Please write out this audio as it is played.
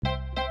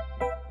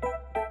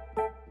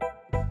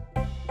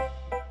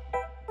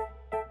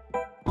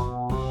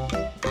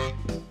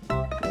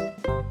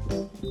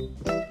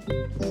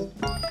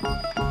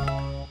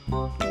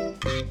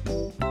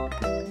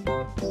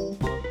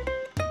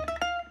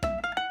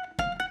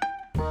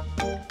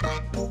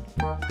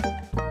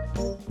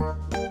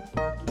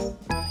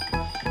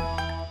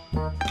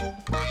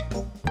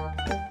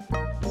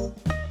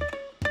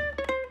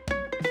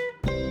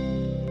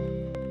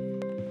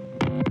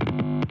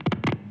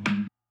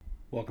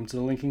Welcome to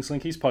the Linking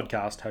Slinkies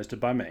podcast, hosted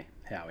by me,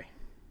 Howie.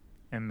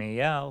 And me,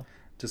 Al.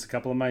 Just a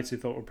couple of mates who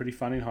thought were pretty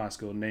fun in high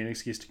school and need an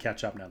excuse to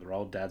catch up now they're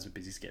old dads with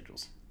busy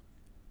schedules.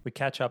 We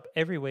catch up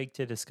every week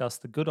to discuss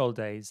the good old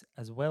days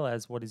as well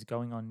as what is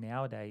going on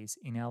nowadays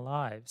in our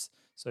lives.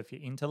 So if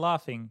you're into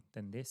laughing,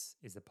 then this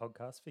is the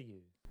podcast for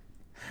you.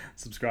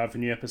 Subscribe for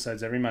new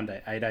episodes every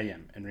Monday, 8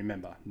 a.m. And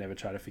remember, never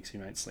try to fix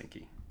your mate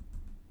Slinky.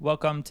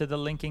 Welcome to the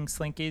Linking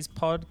Slinkies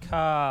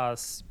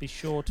podcast. Be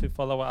sure to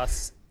follow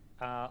us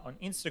on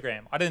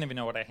Instagram. I don't even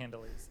know what our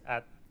handle is,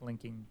 at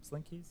Linking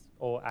Slinkies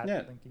or at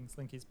Linking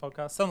Slinkies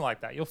podcast. Something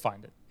like that. You'll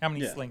find it. How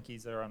many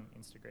Slinkies are on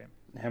Instagram?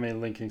 How many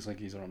Linking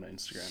Slinkies are on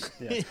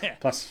Instagram? Yeah.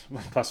 Plus,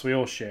 we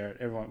all share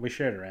it. We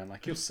share it around.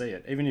 Like, you'll see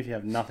it. Even if you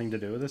have nothing to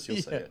do with us,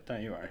 you'll see it.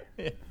 Don't you worry.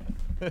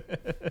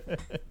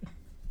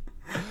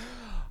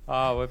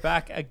 Oh, we're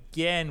back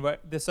again.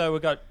 So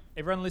we've got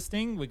everyone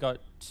listening. We got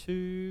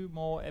 2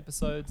 more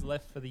episodes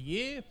left for the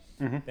year.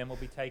 Mm-hmm. Then we'll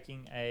be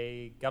taking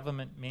a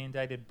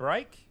government-mandated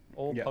break.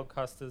 All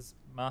podcasters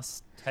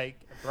must take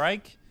a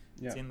break.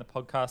 It's in the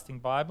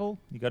podcasting Bible.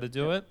 You got to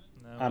do it.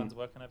 No one's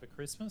working over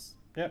Christmas.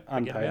 Yep,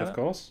 unpaid, of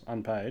course.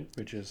 Unpaid,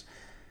 which is...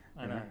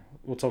 I know.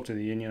 We'll talk to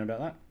the union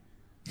about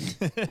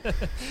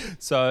that.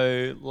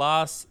 So,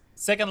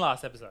 second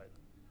last episode.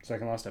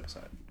 Second last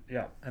episode.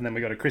 Yeah. And then we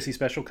got a Chrissy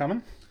special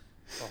coming.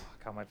 Oh, I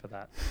can't wait for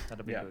that.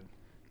 That'll be good.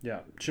 Yeah.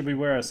 Should we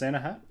wear a Santa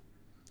hat?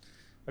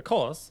 Of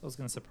course. I was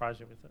going to surprise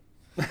you with it.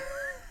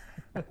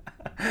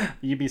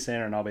 You be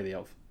Santa and I'll be the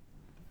elf.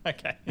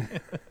 Okay.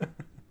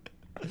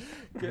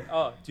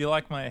 Oh, do you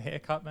like my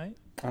haircut, mate?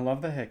 I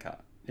love the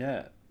haircut.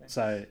 Yeah.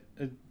 So,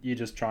 you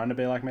just trying to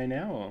be like me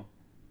now, or?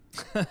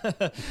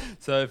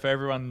 So, for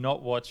everyone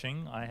not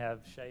watching, I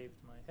have shaved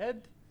my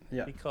head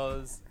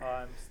because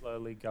I'm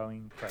slowly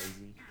going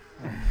crazy.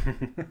 I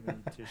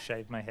need to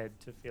shave my head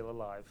to feel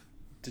alive.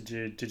 Did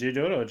you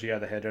do it, or did you go to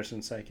the hairdresser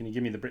and say, "Can you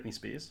give me the Britney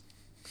Spears"?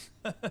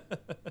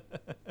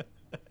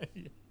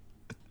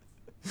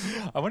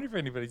 I wonder if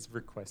anybody's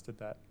requested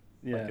that,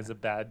 like as a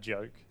bad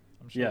joke.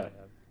 I'm sure they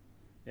have.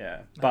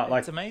 Yeah, but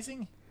it's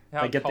amazing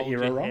how they get cold the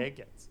era your wrong. hair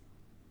gets.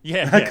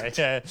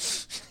 Yeah.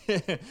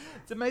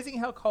 It's amazing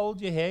how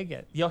cold your hair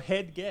gets. Your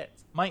head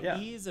gets. My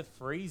ears are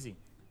freezing.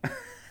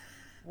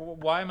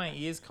 Why are my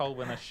ears cold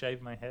when I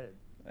shave my head?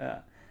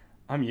 Yeah,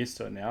 I'm used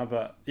to it now,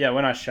 but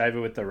when I shave it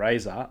with the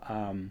razor,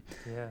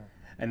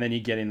 and then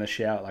you get in the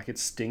shower, like it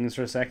stings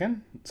for a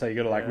second, so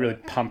you got to really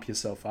pump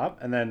yourself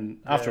up, and then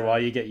after a while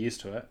you get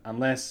used to it.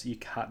 Unless you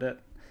cut it,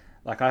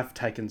 like I've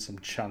taken some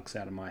chunks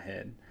out of my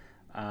head,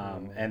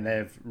 and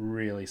they've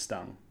really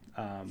stung,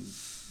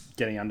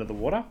 getting under the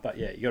water. But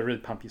you got to really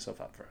pump yourself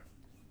up for it.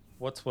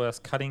 What's worse,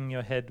 cutting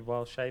your head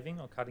while shaving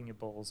or cutting your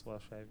balls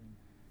while shaving?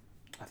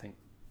 I think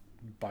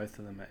both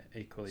of them are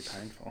equally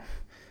painful.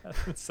 At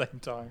the same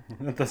time.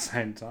 At the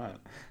same time.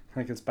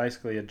 Like it's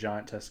basically a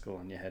giant testicle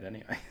on your head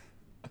anyway.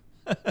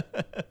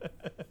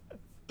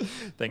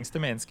 Thanks to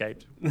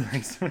Manscaped.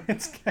 Thanks to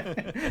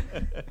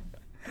Manscaped.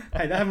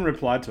 Hey, they haven't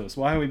replied to us.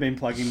 Why have we been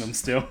plugging them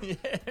still?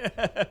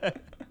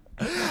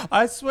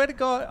 I swear to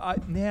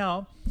God,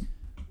 now,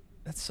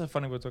 that's so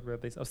funny we're talking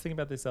about this. I was thinking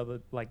about this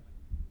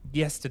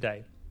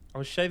yesterday. I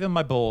was shaving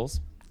my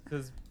balls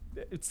because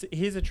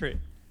here's a trick.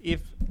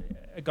 If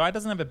a guy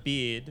doesn't have a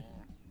beard,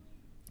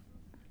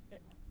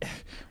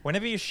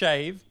 whenever you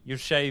shave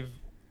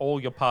all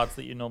your parts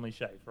that you normally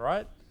shave,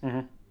 right?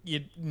 Mm-hmm.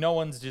 No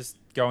one's just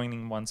going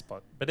in one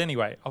spot. But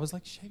anyway, I was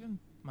like shaving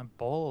my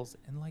balls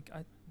and like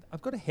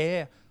I've got a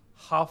hair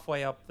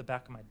halfway up the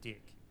back of my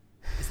dick.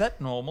 Is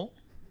that normal?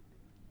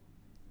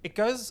 It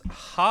goes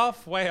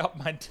halfway up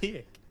my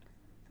dick.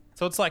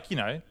 So it's like,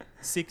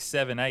 6,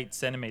 7, 8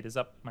 centimeters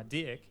up my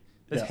dick.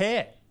 There's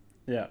hair.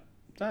 Yeah.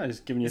 No,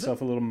 just giving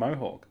yourself a little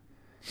mohawk.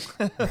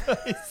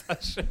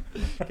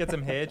 Get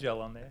some hair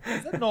gel on there.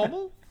 Is that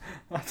normal?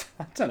 I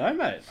don't know,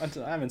 mate. I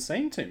haven't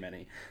seen too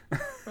many.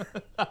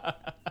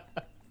 But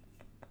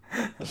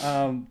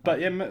I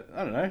don't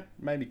know.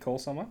 Maybe call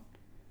someone.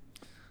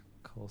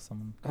 Call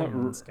someone.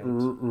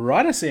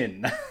 Write us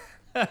in.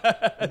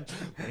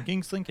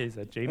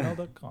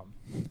 linkingslinkies@gmail.com.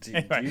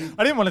 Anyway,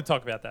 I didn't want to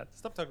talk about that.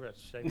 Stop talking about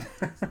shaving.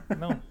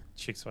 No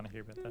chicks want to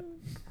hear about that.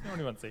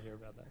 Nobody wants to hear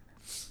about that.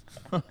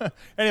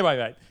 Anyway,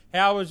 mate,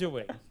 how was your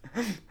week?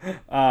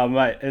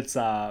 Mate, it's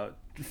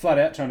flat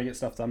out trying to get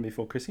stuff done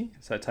before Chrissy.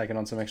 So taking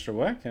on some extra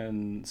work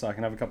and so I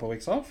can have a couple of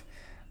weeks off.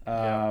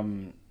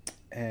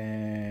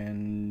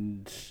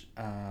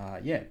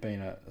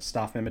 Being a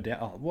staff member down.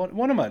 Oh,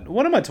 what am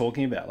I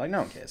talking about? Like,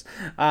 no one cares.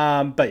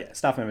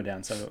 Staff member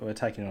down. So we're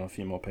taking on a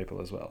few more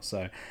people as well.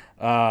 So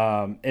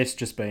it's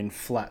just been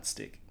flat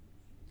stick.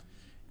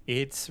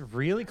 It's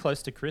really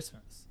close to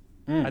Christmas.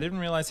 I didn't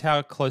realize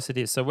how close it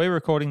is. So we're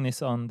recording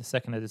this on the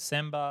 2nd of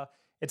December.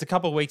 It's a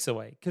couple of weeks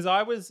away.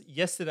 Because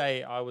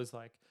yesterday I was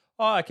like,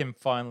 I can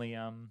finally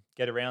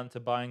get around to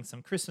buying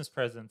some Christmas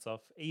presents off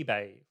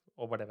eBay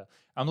or whatever.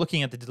 I'm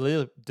looking at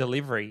the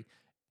delivery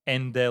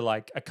and they're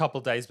like a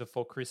couple days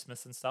before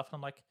Christmas and stuff. And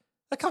I'm like,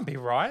 that can't be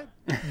right.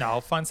 No,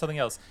 I'll find something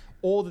else.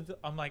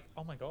 I'm like,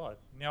 oh my God,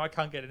 now I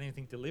can't get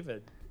anything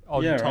delivered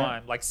on Yeah, right.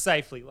 time, like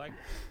safely, like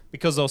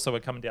because also we're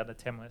coming down to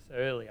Tamworth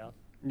earlier.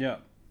 Yeah.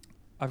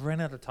 I've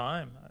run out of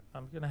time.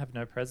 I'm gonna have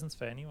no presents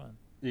for anyone.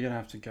 You're going to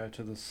have to go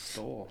to the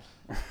store.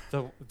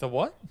 The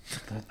what?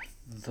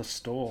 The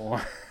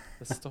store.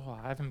 The store.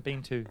 I haven't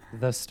been to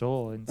the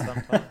store in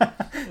some time.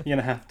 You're going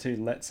to have to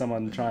let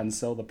someone try and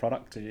sell the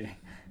product to you.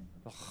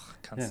 Oh, I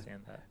can't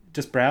stand that.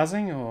 Just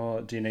browsing,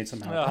 or do you need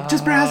some help?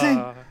 Just browsing!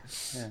 Yeah.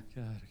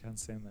 God, I can't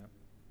stand that.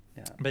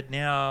 Yeah. But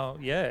now,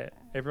 yeah,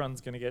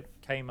 everyone's going to get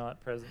Kmart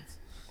presents.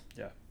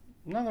 Yeah.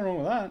 Nothing wrong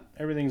with that.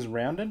 Everything's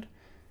rounded.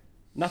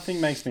 Nothing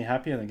makes me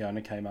happier than going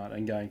to Kmart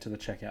and going to the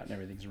checkout and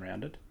everything's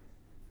rounded.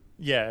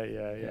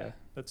 Yeah.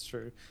 That's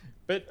true.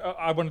 But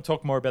I want to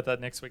talk more about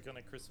that next week on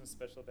a Christmas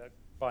special about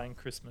buying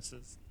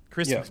Christmases.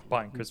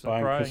 Buying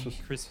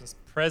Christmas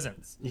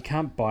presents. You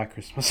can't buy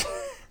Christmas.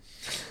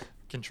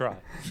 Can try.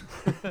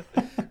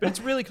 But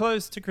it's really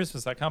close to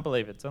Christmas. I can't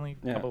believe it. It's only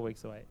a couple of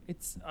weeks away.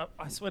 It's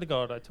I swear to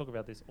God, I talk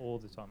about this all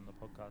the time on the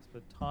podcast,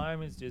 but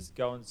time is just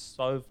going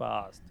so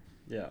fast.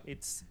 Yeah.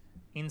 It's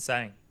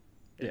insane.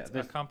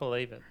 I can't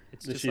believe it.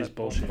 It's this just year's like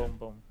bullshit. boom,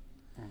 boom,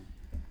 boom.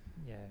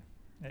 Yeah.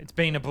 It's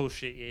been a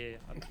bullshit year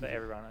for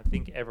everyone. I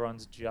think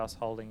everyone's just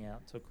holding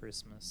out till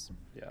Christmas.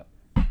 Yeah.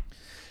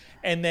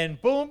 And then,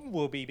 boom,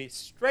 we'll be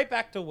straight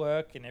back to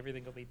work and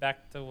everything will be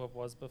back to what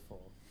was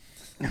before.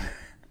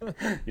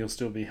 You'll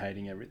still be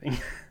hating everything.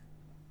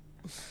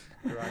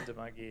 Grind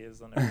my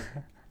gears on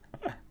everything.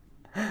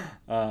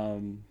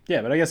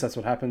 Yeah, but I guess that's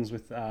what happens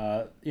with,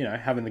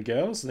 having the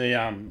girls. The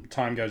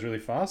time goes really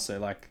fast. So,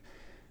 like,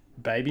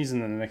 babies,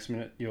 and then the next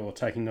minute you're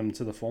taking them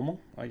to the formal,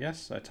 I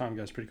guess. So time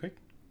goes pretty quick.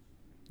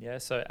 Yeah,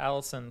 so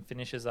Alison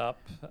finishes up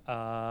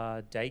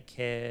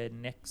daycare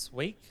next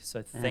week.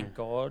 So thank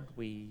God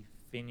we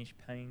finish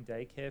paying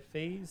daycare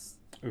fees.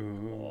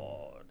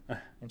 Ooh. God.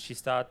 And she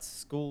starts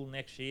school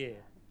next year.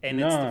 And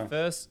it's the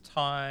first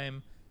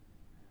time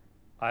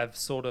I've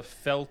sort of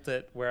felt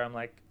it where I'm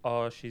like,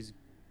 oh, she's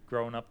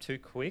grown up too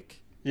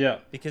quick. Yeah.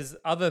 Because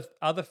other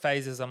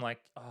phases I'm like,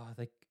 oh,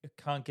 they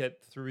can't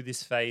get through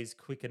this phase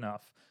quick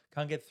enough.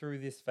 Can't get through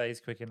this phase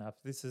quick enough.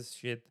 This is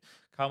shit.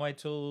 Can't wait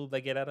till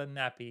they get out of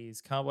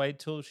nappies. Can't wait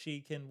till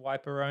she can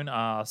wipe her own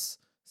ass.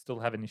 Still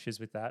having issues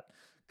with that.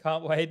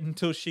 Can't wait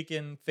until she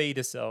can feed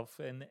herself.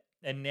 And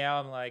now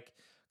I'm like,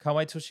 can't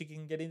wait till she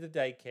can get into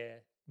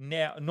daycare.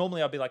 Now,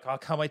 normally I'll be like, oh, I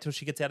can't wait till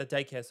she gets out of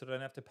daycare so I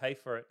don't have to pay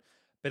for it.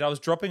 But I was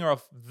dropping her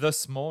off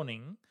this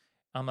morning.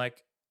 I'm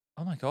like,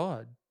 oh my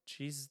God,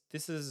 she's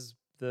got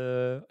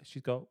 3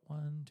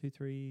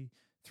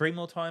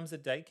 more times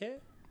at daycare.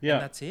 Yeah.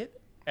 And that's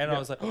it. And I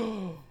was like,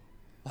 oh,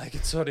 like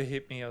it sort of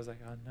hit me. I was like,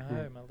 oh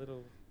no, my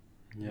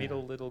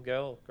middle little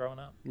girl growing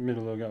up.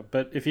 Middle little girl.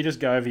 But if you just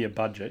go over your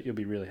budget, you'll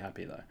be really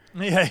happy though.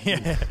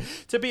 Yeah.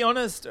 To be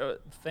honest,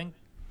 thank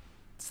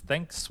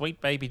sweet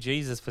baby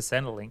Jesus for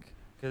Centrelink,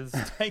 because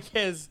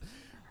daycare's,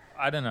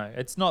 I don't know,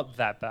 it's not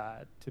that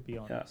bad, to be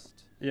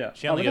honest. Yeah.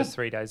 She only goes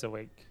 3 days a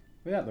week.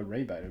 Without the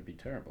rebate, it would be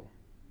terrible.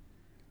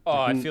 Oh,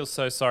 I feel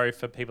so sorry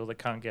for people that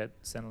can't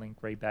get Centrelink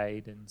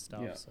rebate and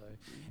stuff. Yeah. So,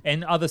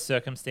 and other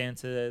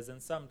circumstances,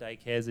 and some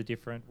daycares are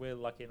different. We're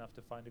lucky enough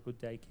to find a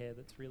good daycare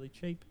that's really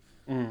cheap.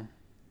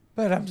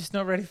 But I'm just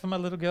not ready for my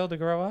little girl to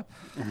grow up.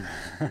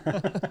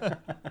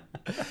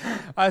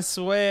 I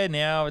swear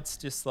now it's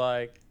just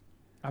like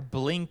I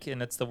blink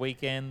and it's the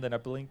weekend, then I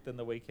blink, then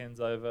the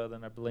weekend's over,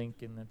 then I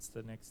blink and it's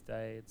the next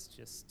day. It's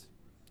just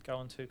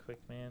going too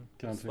quick, man.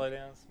 Slow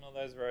down, smell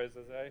those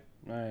roses, eh?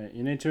 Right.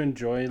 You need to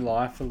enjoy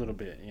life a little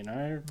bit, you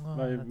know?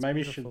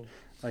 Maybe you wonderful.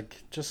 should,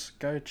 just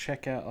go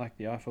check out,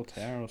 the Eiffel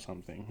Tower or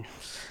something.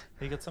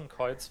 You got some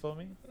quotes for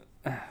me?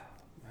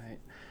 Mate,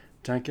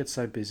 don't get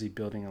so busy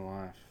building a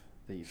life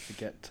that you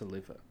forget to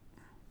live it.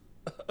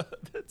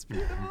 That's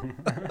beautiful.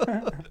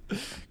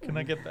 Can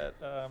I get that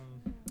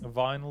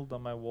vinyled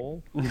on my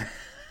wall?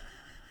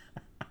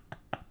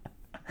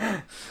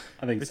 I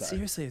think but so.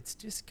 Seriously, it's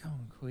just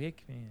going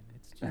quick, man.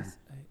 It's just,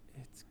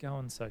 it's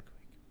going so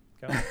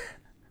quick.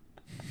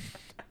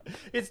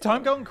 Is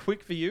time going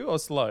quick for you or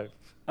slow?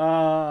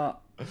 Yeah,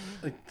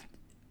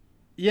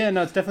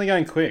 no, it's definitely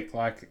going quick.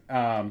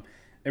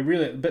 It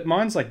really, but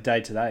mine's like day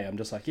to day. I'm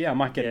just like, I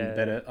might get into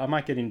bed. I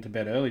might get into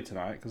bed early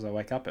tonight because I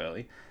wake up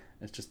early.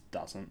 It just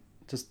doesn't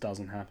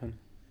happen.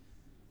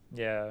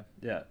 Yeah.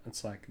 Yeah,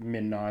 it's like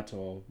midnight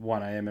or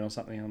 1 a.m. or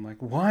something. And I'm like,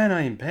 why aren't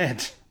I in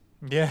bed?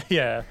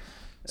 Yeah.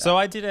 So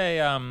I did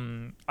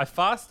I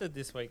fasted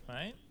this week,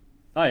 mate.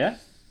 Oh yeah.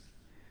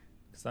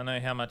 Because I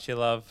know how much you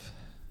love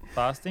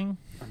fasting.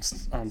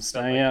 I'm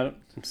staying out.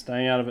 I'm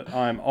staying out of it.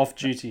 I'm off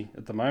duty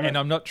at the moment. And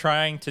I'm not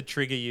trying to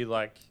trigger you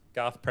like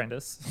Garth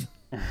Prentice.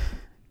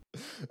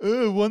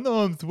 One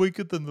arm's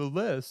weaker than the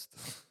rest.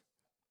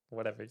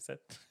 Whatever he said.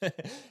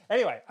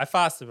 Anyway, I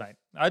fasted, mate.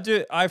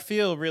 I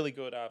feel really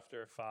good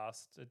after a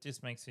fast. It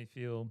just makes me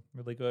feel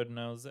really good. And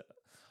I was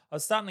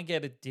starting to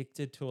get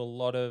addicted to a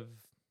lot of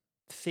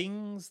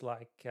things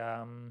like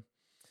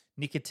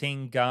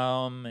nicotine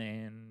gum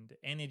and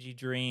energy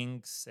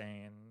drinks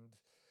and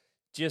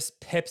just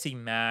Pepsi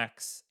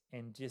Max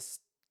and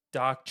just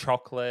dark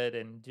chocolate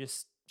and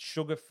just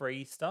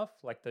sugar-free stuff,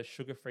 like the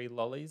sugar-free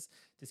lollies.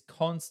 Just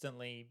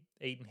constantly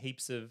eating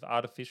heaps of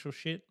artificial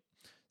shit.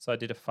 So I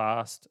did a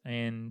fast,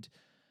 and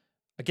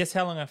I guess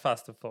how long I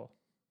fasted for?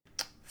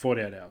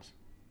 48 hours.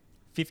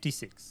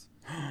 56.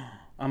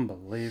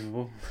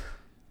 Unbelievable.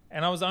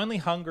 And I was only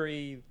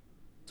hungry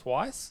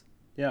twice.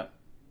 Yeah.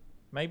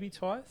 Maybe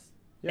twice.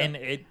 Yeah.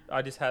 And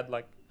I just had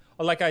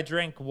I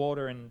drank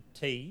water and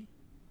tea.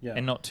 Yeah.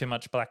 And not too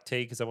much black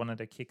tea because I wanted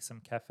to kick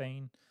some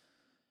caffeine.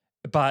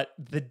 But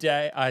the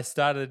day I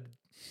started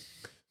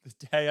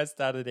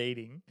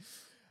eating,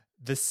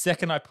 the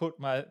second I put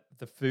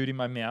the food in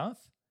my mouth,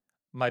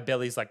 my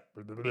belly's like,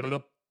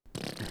 and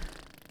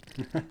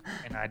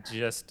I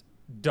just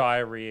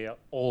diarrhea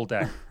all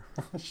day.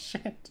 Oh,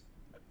 shit.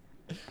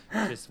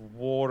 Just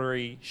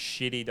watery,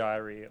 shitty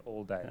diarrhea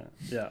all day.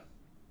 Yeah.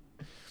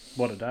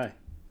 What a day.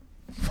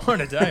 What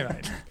a day,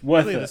 mate.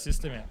 Worth Clear it. the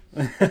system out.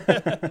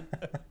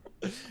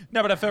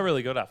 No, but I felt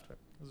really good after it.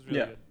 It was really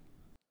good.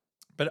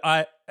 But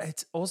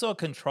it's also a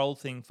control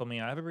thing for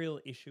me. I have a real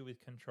issue with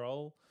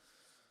control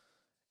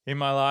in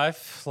my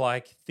life.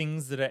 Like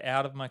things that are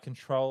out of my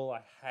control,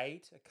 I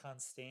hate. I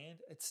can't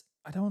stand.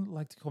 I don't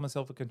like to call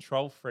myself a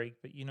control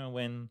freak, but you know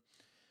when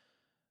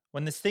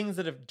there's things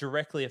that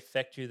directly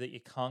affect you that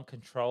you can't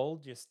control,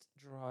 just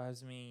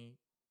drives me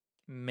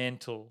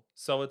mental.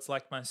 So it's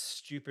like my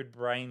stupid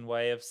brain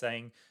way of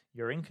saying,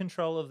 you're in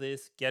control of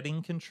this, get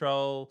in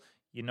control.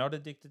 You're not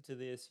addicted to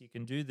this. You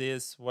can do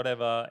this,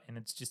 whatever. And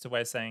it's just a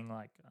way of saying,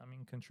 like, I'm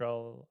in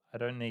control. I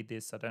don't need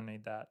this. I don't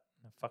need that.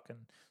 And I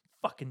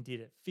fucking did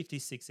it.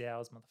 56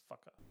 hours,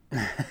 motherfucker.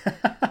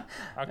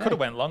 I could have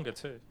went longer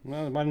too.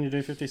 Well, why didn't you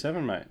do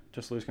 57, mate?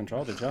 Just lose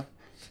control, did you?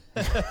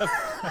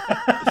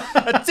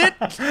 That's it.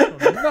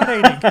 I'm not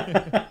eating.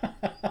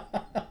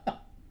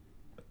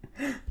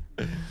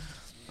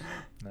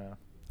 No.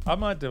 I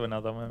might do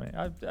another one, mate.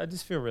 I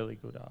just feel really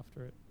good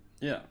after it.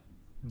 Yeah.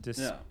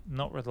 Just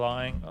not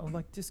relying,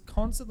 just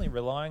constantly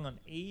relying on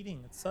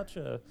eating. It's such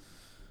a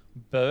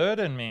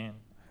burden, man.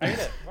 I hate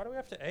it. Why do we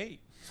have to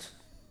eat?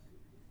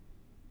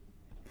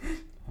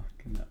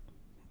 Fucking hell.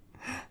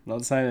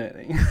 Not saying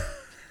anything.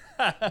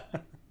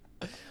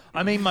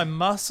 I mean, my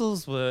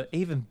muscles were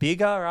even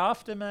bigger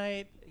after,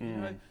 mate. You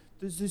know,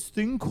 there's this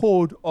thing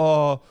called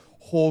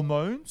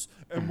hormones,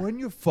 and when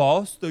you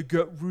fast, they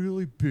get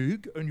really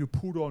big, and you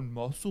put on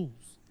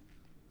muscles.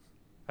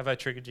 Have I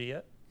triggered you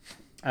yet?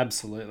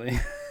 Absolutely.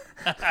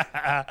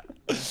 I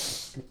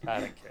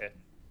don't care.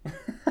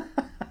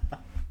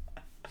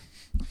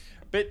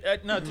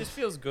 But no, it just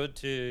feels good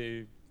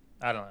to,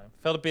 I don't know,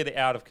 felt a bit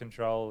out of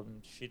control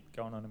and shit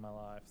going on in my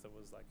life that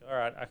was like, all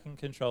right, I can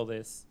control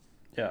this.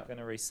 Yeah. I'm going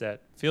to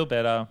reset, feel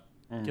better,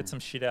 get some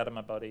shit out of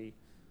my body.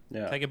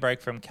 Yeah. Take a break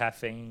from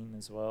caffeine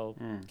as well.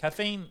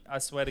 Caffeine, I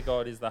swear to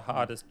God, is the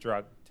hardest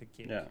drug to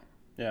kick. Yeah.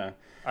 Yeah.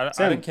 I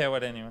don't care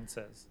what anyone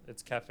says.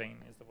 It's caffeine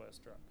is the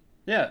worst drug.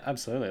 Yeah,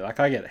 absolutely. Like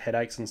I get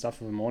headaches and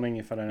stuff in the morning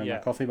if I don't have my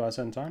coffee by a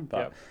certain time.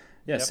 But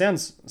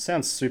sounds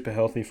super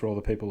healthy for all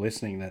the people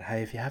listening that,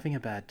 hey, if you're having a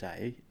bad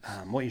day,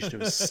 what you should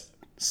do is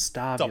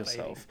starve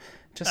yourself.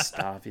 Just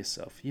starve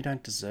yourself. You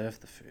don't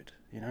deserve the food,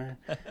 you know?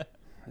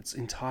 It's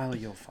entirely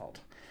your fault.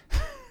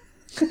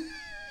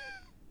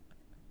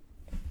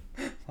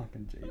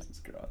 Fucking Jesus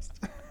Christ.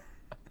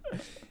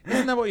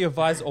 Isn't that what you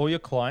advise all your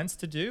clients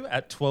to do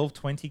at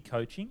 1220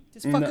 coaching?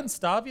 Just fucking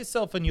starve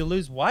yourself and you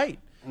lose weight.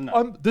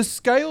 No. The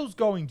scale's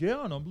going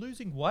down. I'm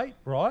losing weight,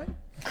 right?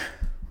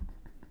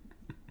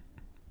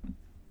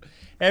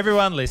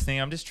 Everyone listening,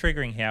 I'm just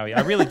triggering Howie.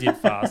 I really did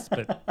fast,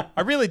 but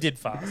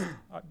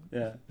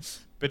Yeah.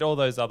 But all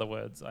those other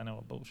words I know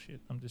are bullshit.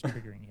 I'm just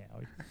triggering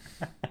Howie.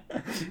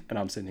 And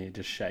I'm sitting here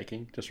just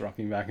shaking, just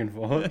rocking back and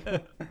forth.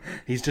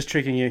 He's just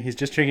tricking you. He's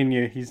just tricking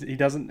you. He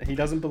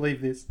doesn't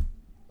believe this.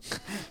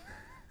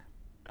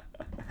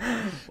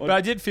 But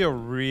I did feel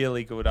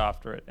really good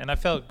after it, and I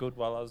felt good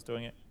while I was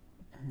doing it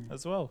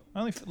as well. I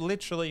only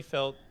literally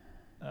felt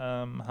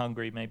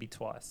hungry maybe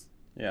twice.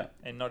 Yeah.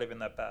 And not even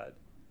that bad.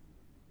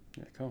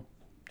 Yeah, cool.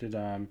 Did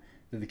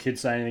the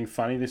kids say anything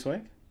funny this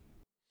week?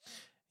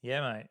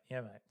 Yeah,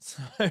 mate.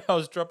 So I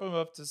was dropping them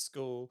off to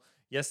school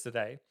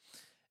yesterday,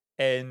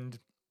 and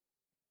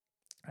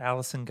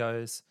Alison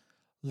goes,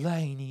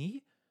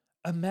 Lainey,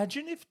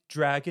 imagine if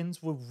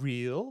dragons were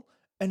real,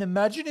 and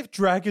imagine if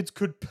dragons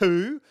could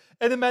poo,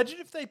 and imagine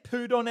if they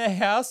pooed on our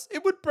house,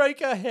 it would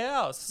break our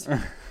house.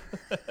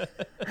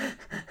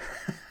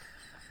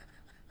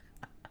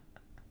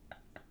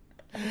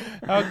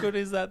 How good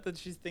is that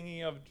she's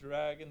thinking of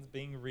dragons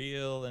being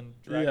real and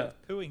dragons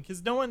pooing?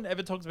 Because no one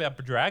ever talks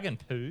about dragon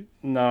poo.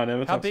 No, I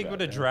never. How big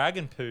would a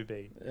dragon poo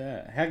be?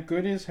 Yeah, how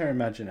good is her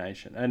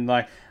imagination? And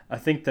I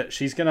think that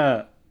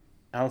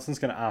Alison's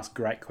gonna ask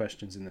great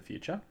questions in the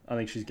future. I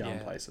think she's going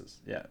places.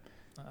 Yeah.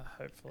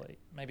 Hopefully,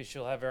 maybe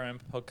she'll have her own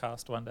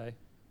podcast one day.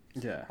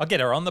 Yeah, I'll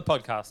get her on the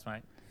podcast,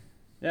 mate.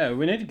 Yeah,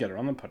 we need to get her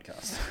on the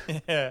podcast.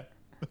 Yeah.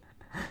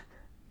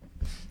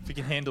 If you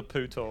can handle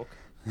poo talk.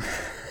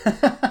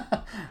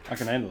 I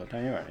can handle it,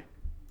 don't you worry.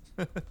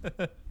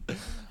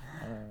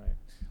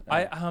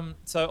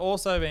 So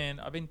also, man,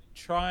 I've been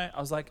trying. I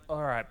was like,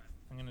 all right,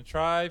 I'm going to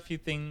try a few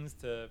things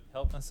to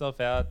help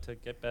myself out, to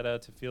get better,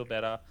 to feel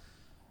better.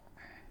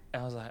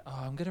 And I was like,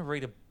 I'm going to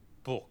read a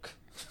book.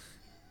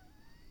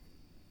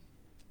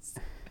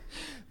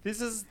 This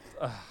is...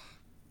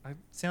 I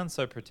sound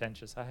so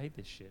pretentious. I hate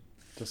this shit.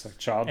 Just like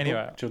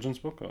children's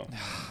book? Or?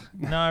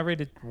 No, I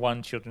read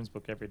one children's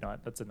book every night.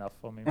 That's enough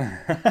for me.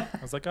 I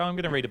was like, I'm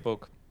going to read a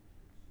book.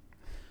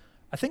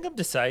 I think I'm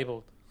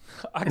disabled.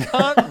 I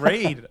can't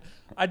read.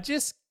 I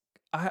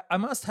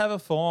must have a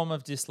form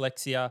of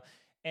dyslexia.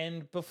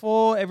 And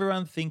before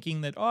everyone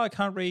thinking that, I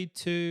can't read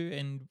too,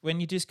 and when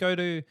you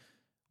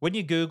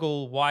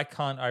Google, why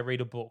can't I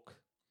read a book?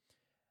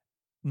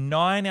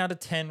 9 out of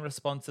 10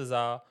 responses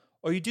are,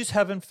 you just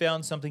haven't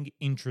found something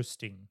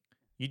interesting.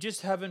 You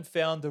just haven't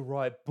found the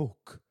right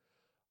book.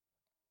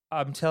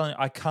 I'm telling you,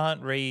 I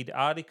can't read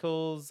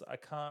articles. I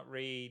can't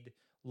read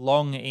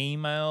long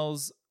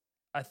emails.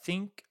 I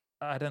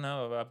don't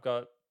know, I've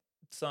got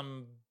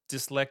some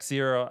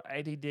dyslexia or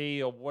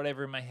ADD or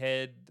whatever in my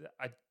head.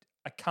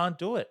 I can't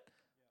do it.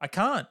 I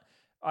can't.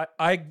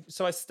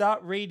 So I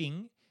start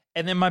reading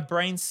and then my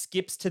brain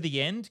skips to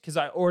the end because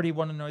I already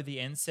want to know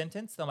the end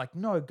sentence. And I'm like,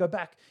 no, go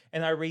back.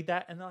 And I read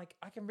that and like,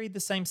 I can read the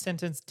same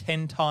sentence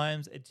 10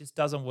 times. It just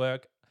doesn't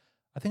work.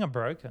 I think I'm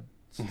broken.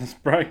 It's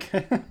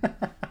broken.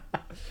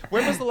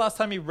 When was the last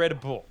time you read a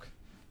book?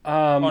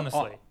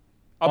 Honestly.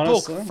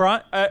 Book,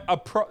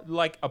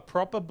 a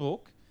proper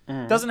book.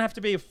 Doesn't have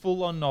to be a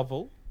full-on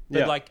novel,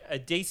 but like a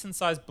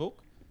decent-sized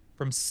book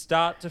from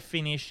start to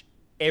finish,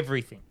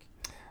 everything.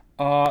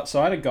 So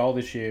I had a goal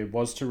this year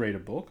was to read a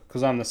book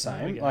because I'm the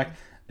same. Like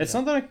it's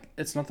not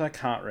that I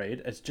can't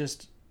read. It's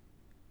just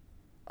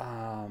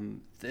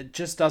it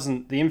just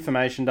doesn't. The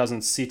information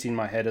doesn't sit in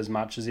my head as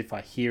much as if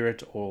I hear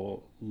it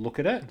or look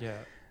at it. Yeah.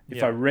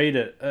 If I read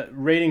it,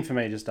 reading for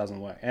me just doesn't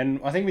work. And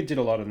I think we did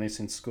a lot of this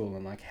in school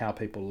and like how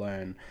people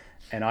learn.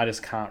 And I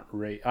just can't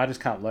read. I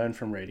just can't learn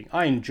from reading.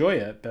 I enjoy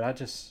it, but I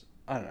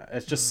don't know.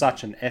 It's just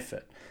such an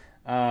effort.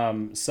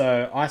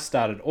 So I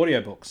started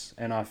audiobooks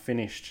and I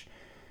finished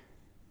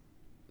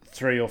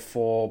 3 or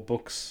 4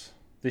 books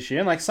this year.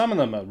 And like some of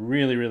them are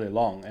really, really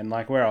long. And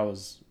like where I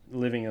was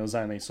living, it was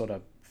only sort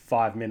of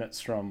 5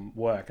 minutes from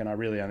work. And I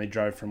really only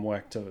drove from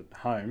work to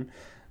home.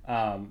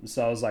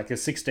 So I was like a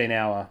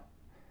 16-hour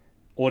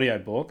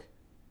audiobook.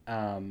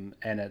 And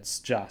it's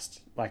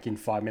just like in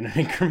 5-minute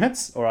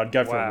increments, or I'd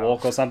go for a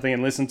walk or something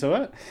and listen to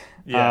it.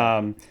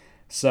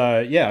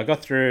 I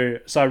got through.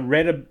 So I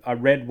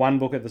read one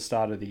book at the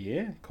start of the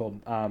year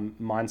called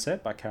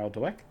Mindset by Carol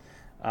Dweck.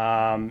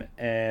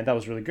 And that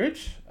was really good.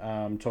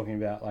 Talking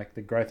about like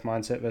the growth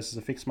mindset versus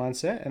a fixed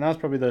mindset. And that was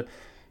probably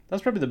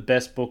the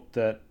best book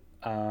that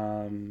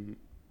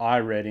I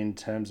read in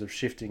terms of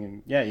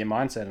shifting your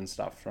mindset and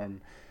stuff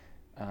from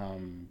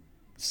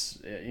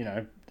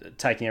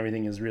taking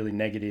everything as really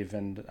negative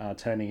and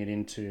turning it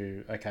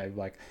into, okay,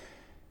 like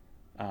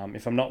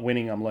if I'm not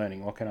winning, I'm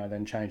learning. What can I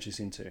then change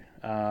this into?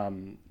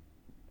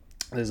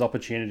 There's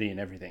opportunity in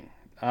everything.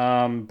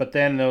 But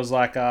then there was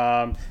like,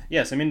 some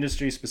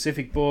industry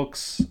specific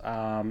books.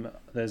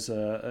 There's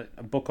a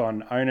book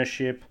on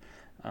ownership,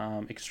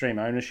 extreme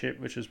ownership,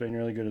 which has been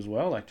really good as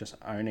well. Like just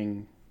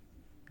owning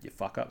your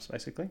fuck ups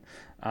basically.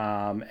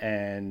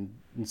 And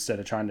instead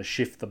of trying to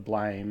shift the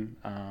blame,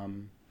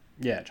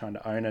 trying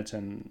to own it,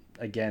 and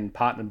again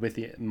partnered with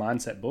the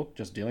mindset book,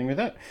 just dealing with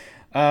it.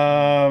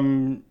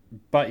 Then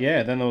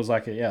there was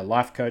like a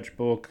life coach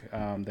book.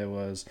 There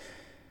was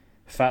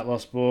fat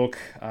loss book.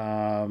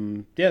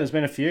 There's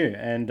been a few,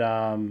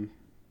 and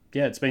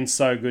it's been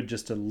so good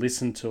just to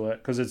listen to it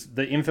because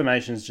the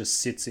information just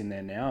sits in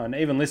there now, and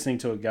even listening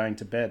to it going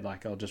to bed,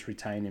 like I'll just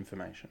retain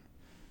information.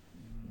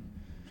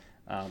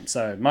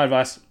 So my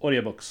advice: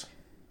 audiobooks.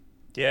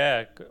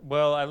 Yeah,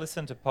 well, I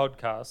listen to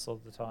podcasts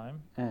all the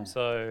time,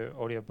 so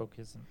audiobook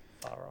isn't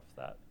far off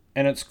that.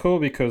 And it's cool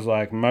because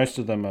like most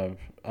of them are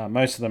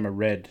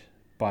read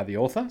by the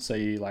author, so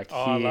you like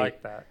I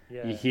like that.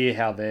 Yeah, you hear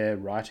how they're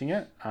writing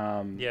it.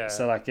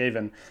 So like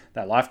even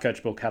that life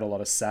coach book had a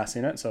lot of sass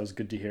in it, so it was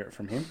good to hear it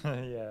from him.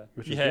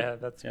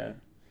 That's good.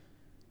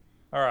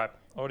 All right,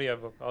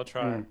 audiobook. I'll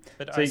try,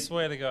 but I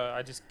swear to God,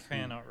 I just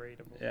cannot read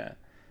a book.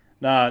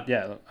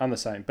 Yeah, I'm the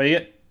same, but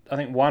I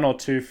think 1 or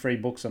 2 free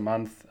books a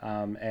month,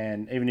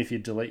 and even if you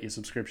delete your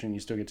subscription, you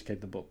still get to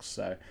keep the books.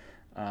 So,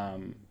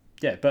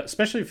 but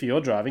especially if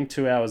you're driving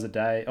 2 hours a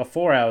day or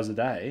 4 hours a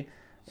day,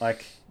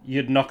 like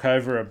you'd knock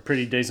over a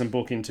pretty decent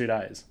book in 2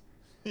 days.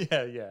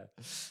 Yeah,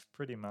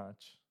 pretty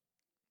much.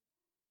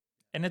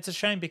 And it's a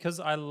shame because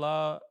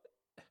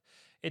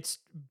it's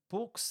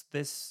books.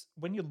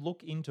 When you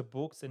look into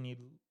books and you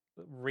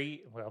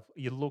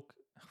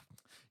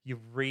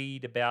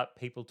read about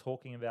people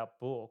talking about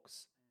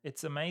books.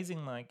 It's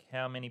amazing like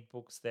how many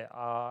books there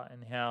are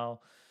and how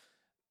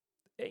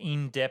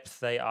in-depth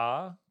they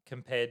are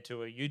compared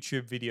to a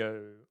YouTube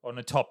video on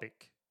a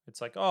topic.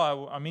 It's like,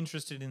 I'm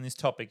interested in this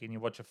topic, and you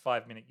watch a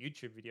 5-minute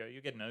YouTube video,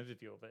 you get an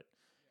overview of it.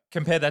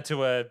 Compare that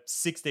to a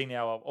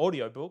 16-hour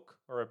audiobook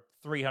or a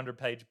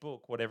 300-page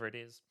book, whatever it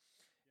is.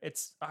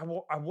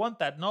 I want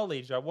that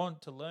knowledge. I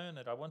want to learn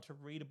it. I want to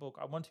read a book.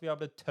 I want to be able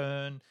to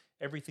turn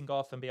everything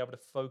off and be able to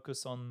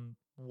focus on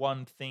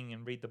one thing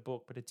and read the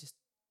book, but it just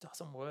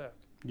doesn't work.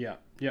 Yeah.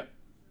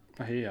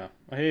 I hear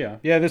you.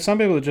 Yeah, there's some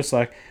people that just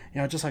like,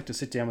 I just like to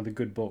sit down with a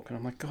good book. And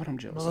I'm like, God, I'm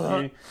jealous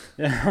of you.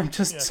 Yeah, I'm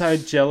just so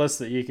jealous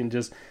that you can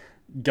just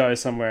go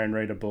somewhere and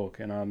read a book,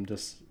 and I'm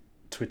just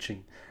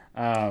twitching.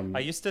 I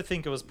used to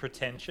think it was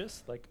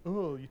pretentious, like,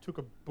 oh, you took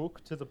a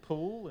book to the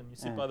pool and you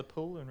sit by the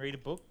pool and read a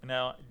book.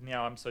 Now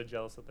I'm so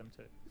jealous of them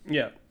too.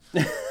 Yeah.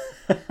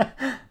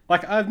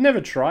 Like, I've never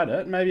tried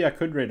it. Maybe I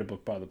could read a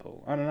book by the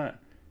pool. I don't know.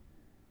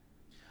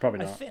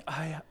 Probably not.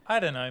 I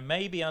don't know.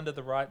 Maybe under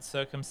the right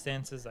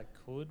circumstances, I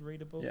could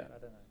read a book. Yeah. I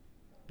don't know.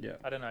 Yeah.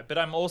 I don't know. But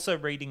I'm also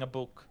reading a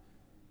book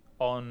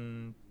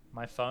on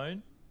my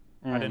phone.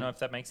 I don't know if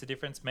that makes a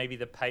difference. Maybe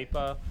the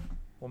paper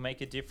will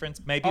make a difference.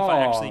 Maybe if I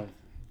actually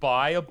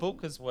buy a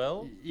book as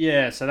well.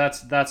 Yeah, so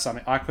that's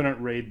something. I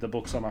couldn't read the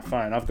books on my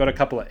phone. I've got a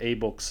couple of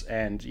ebooks,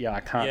 and I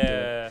can't do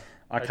it.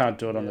 I can't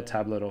do it on the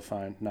tablet or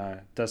phone. No,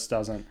 this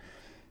doesn't.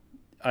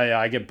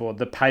 I get bored.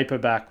 The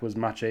paperback was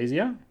much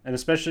easier, and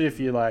especially if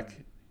you like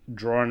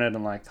draw on it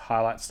and like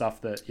highlight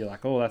stuff that you're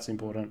like, oh, that's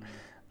important.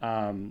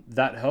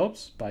 That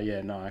helps. But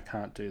I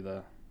can't do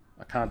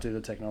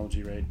the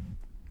technology read.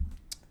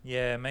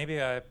 Yeah, maybe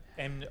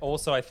and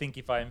also I think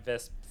if I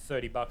invest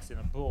 $30 in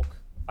a book,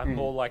 I'm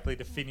more likely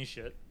to finish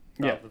it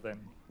rather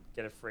than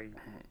get a free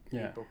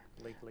ebook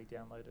legally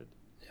downloaded.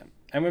 Yeah.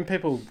 And when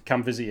people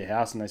come visit your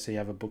house and they see you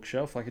have a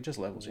bookshelf, like, it just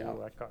levels you up.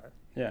 That guy.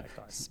 Yeah. That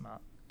guy's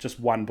smart. Just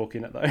one book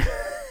in it though.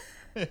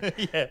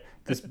 Yeah.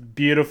 This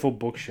beautiful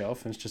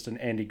bookshelf, and it's just an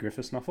Andy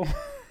Griffiths novel.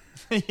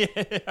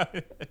 Yeah.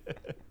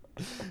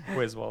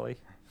 Where's Wally?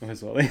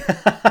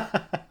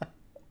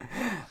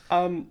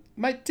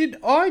 Mate, did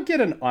I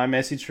get an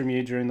iMessage from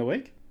you during the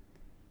week?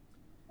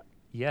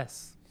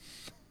 Yes.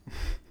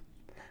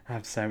 I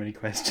have so many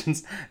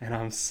questions, and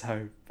I'm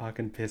so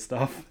fucking pissed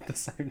off at the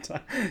same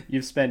time.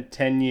 You've spent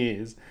 10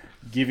 years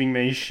giving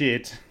me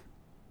shit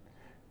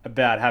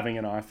about having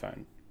an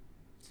iPhone.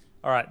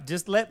 All right,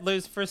 just let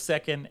loose for a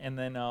second, and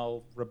then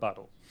I'll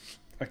rebuttal.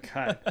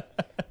 Okay.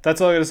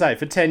 That's all I got to say.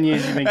 For 10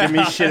 years, you've been giving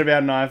me shit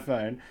about an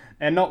iPhone,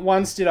 and not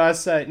once did I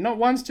say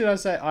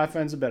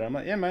iPhones are better. I'm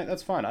like, yeah, mate,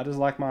 that's fine. I just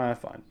like my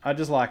iPhone. I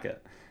just like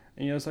it.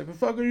 And you're just like, well,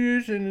 fucking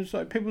use it. And it's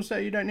like, people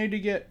say you don't need to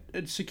get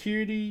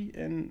security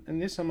and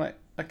this. I'm like,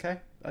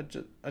 okay, I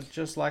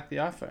just like the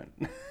iPhone.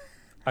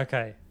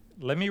 Okay,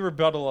 let me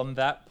rebuttal on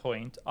that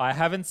point. I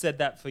haven't said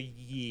that for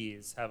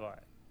years, have I?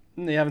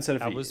 You haven't said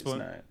it for years,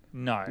 no.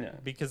 No,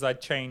 because I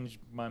changed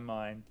my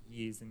mind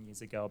years and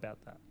years ago about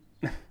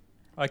that.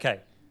 Okay,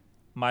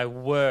 my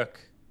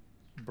work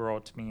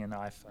brought me an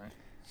iPhone.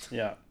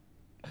 Yeah.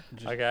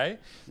 Okay,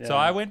 so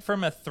I went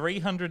from a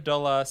 $300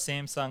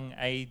 Samsung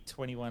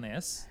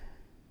A21s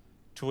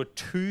to a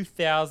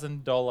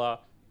 $2,000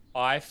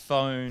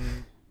 iPhone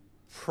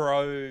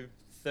Pro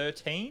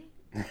 13.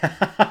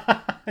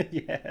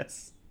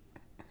 Yes.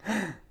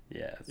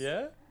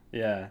 Yeah.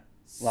 Yeah.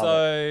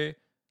 So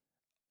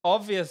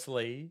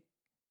obviously,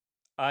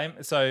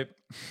 so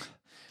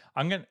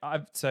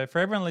for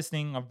everyone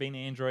listening, I've been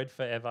Android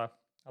forever.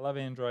 I love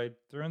Android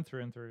through and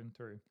through and through and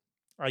through.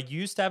 I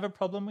used to have a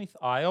problem with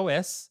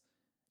iOS.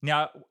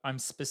 Now, I'm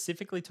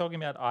specifically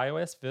talking about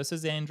iOS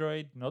versus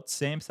Android, not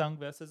Samsung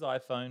versus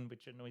iPhone,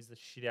 which annoys the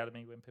shit out of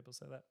me when people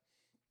say that.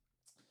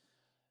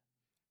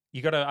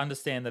 You got to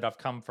understand that I've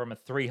come from a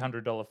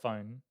 $300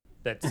 phone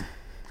that's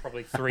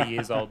probably 3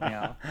 years old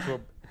now to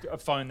a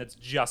phone that's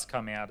just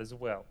come out as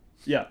well.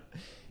 Yeah.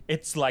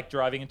 It's like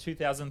driving a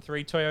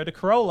 2003 Toyota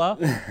Corolla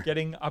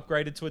getting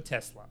upgraded to a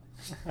Tesla.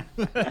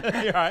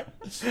 Right?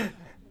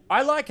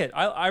 I like it.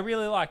 I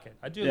really like it.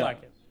 I do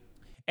like it.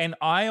 And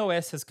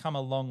iOS has come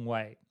a long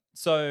way.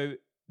 So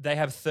they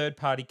have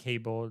third-party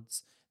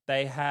keyboards.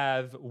 They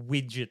have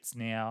widgets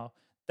now.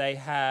 They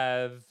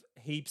have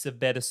heaps of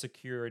better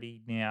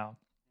security now.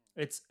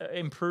 It's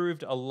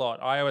improved a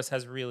lot. iOS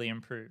has really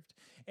improved.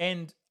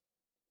 And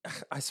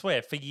I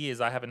swear, for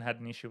years, I haven't had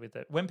an issue with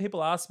it. When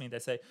people ask me, they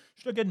say,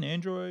 should I get an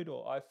Android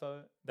or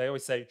iPhone? They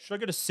always say, should I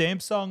get a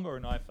Samsung or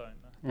an iPhone?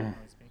 That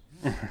annoys me.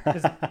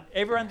 Because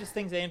everyone just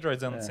thinks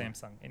Android's on the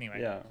Samsung.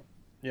 Anyway.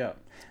 Yeah.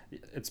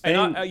 It's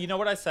been... And you know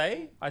what I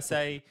say? I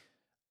say,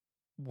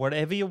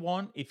 whatever you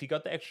want. If you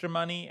got the extra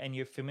money and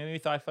you're familiar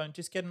with iPhone,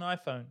 just get an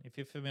iPhone if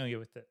you're familiar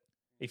with it.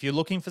 If you're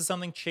looking for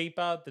something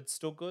cheaper that's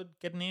still good,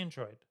 get an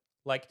Android.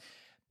 Like,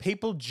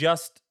 people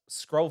just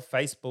scroll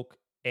Facebook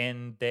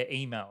and their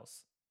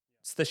emails.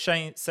 It's the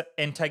shame,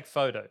 and take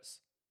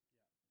photos.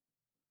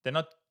 They're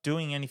not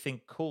doing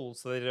anything cool,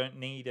 so they don't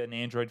need an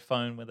Android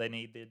phone where they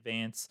need the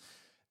advance.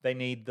 They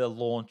need the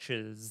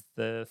launches,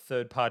 the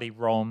third-party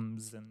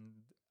ROMs, and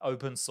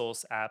open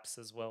source apps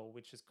as well,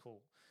 which is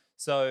cool.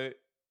 So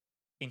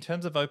in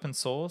terms of open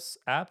source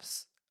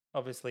apps,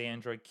 obviously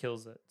Android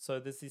kills it. So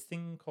there's this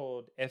thing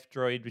called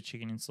F-Droid, which you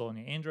can install on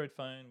your Android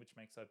phone, which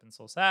makes open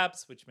source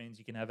apps, which means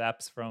you can have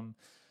apps from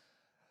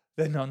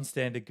the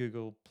non-standard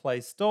Google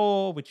Play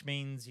Store, which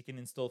means you can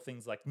install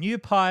things like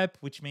NewPipe,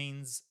 which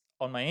means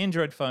on my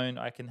Android phone,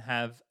 I can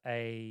have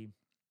a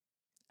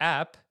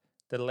app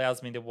that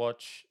allows me to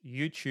watch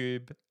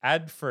YouTube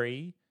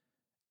ad-free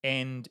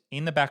and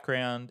in the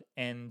background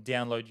and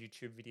download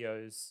YouTube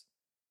videos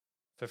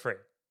for free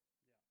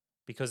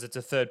because it's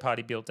a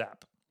third-party built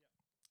app,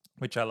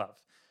 which I love.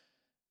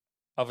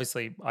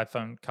 Obviously,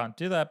 iPhone can't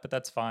do that, but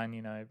that's fine.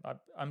 You know,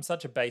 I'm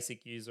such a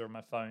basic user of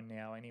my phone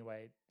now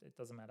anyway. It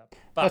doesn't matter.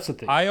 But That's the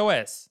thing.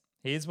 iOS,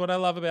 here's what I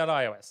love about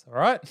iOS, all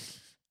right?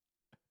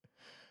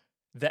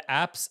 The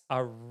apps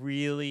are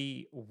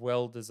really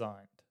well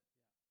designed.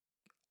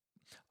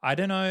 I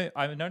don't know.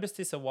 I noticed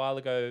this a while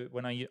ago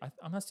when I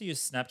must have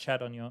used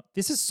Snapchat on your...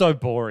 This is so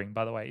boring,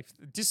 by the way.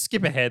 Just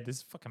skip ahead. This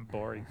is fucking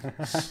boring.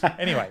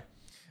 Anyway,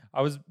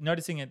 I was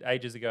noticing it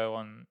ages ago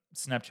on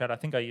Snapchat. I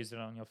think I used it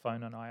on your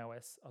phone on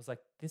iOS. I was like,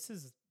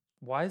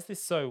 why is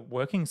this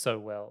working so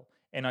well?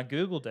 And I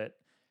Googled it.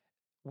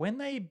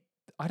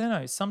 I don't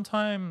know,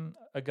 sometime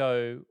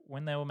ago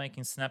when they were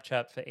making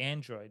Snapchat for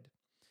Android,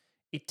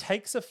 it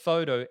takes a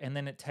photo and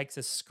then it takes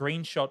a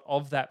screenshot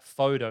of that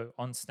photo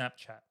on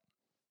Snapchat.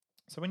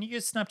 So when you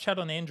use Snapchat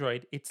on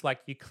Android, it's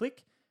like you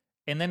click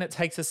and then it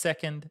takes a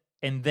second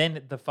and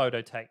then the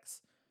photo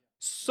takes.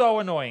 So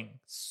annoying,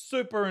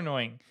 super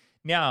annoying.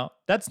 Now,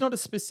 that's not a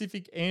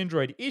specific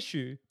Android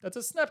issue. That's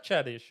a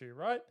Snapchat issue,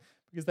 right?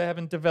 Because they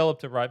haven't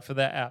developed it right for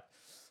their app.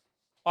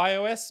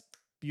 iOS,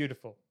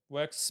 beautiful.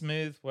 Works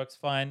smooth, works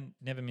fine,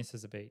 never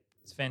misses a beat.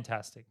 It's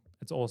fantastic.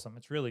 It's awesome.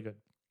 It's really good.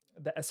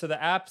 So the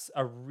apps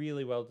are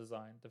really well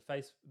designed.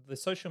 The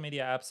social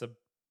media apps are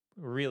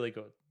really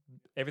good.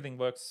 Everything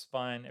works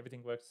fine.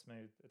 Everything works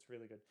smooth. It's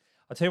really good.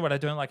 I'll tell you what I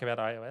don't like about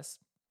iOS.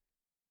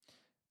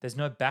 There's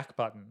no back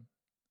button.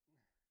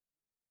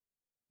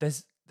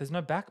 There's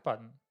no back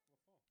button.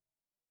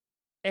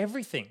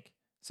 Everything.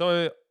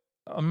 So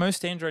on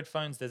most Android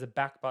phones, there's a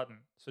back button.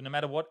 So no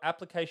matter what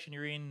application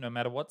you're in, no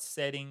matter what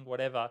setting,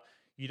 whatever,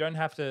 you don't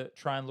have to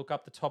try and look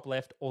up the top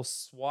left or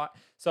swipe.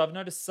 So I've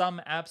noticed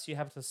some apps you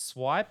have to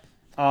swipe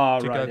to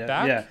go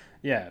back.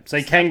 Yeah. So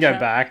you can go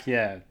back.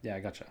 Yeah,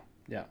 gotcha.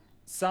 Yeah.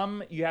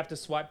 Some you have to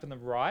swipe from the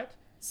right.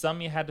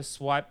 Some you had to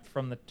swipe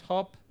from the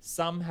top.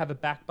 Some have a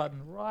back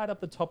button right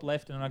up the top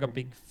left, and I got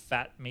big,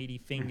 fat, meaty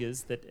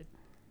fingers.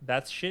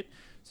 That's shit.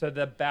 So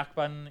the back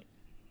button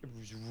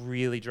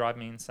really drive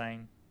me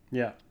insane.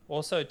 Yeah.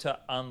 Also, to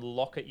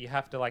unlock it, you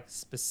have to like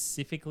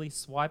specifically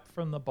swipe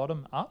from the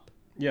bottom up.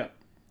 Yeah.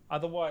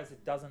 Otherwise,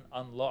 it doesn't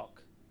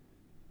unlock.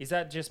 Is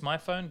that just my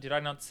phone? Did I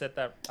not set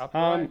that up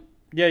right?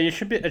 Yeah,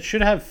 it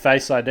should have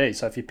Face ID.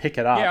 So if you pick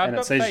it up, yeah, I've and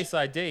got it says Face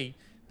ID.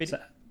 But so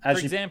for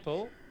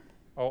example,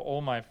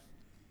 all my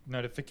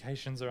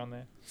notifications are on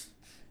there.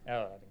 Oh, I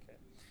don't care.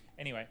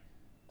 Anyway,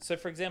 so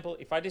for example,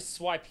 if I just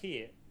swipe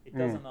here, it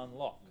doesn't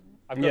unlock.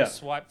 I've got to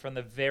swipe from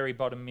the very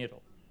bottom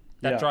middle.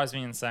 That drives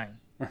me insane.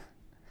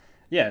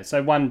 Yeah,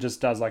 so one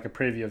just does like a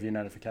preview of your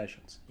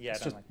notifications. Yeah,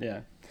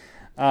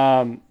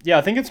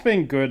 I think it's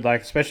been good,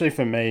 like especially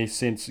for me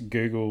since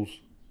Google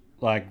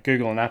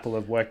and Apple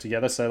have worked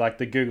together. So like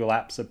the Google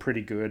apps are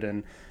pretty good,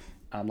 and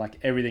like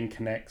everything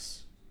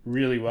connects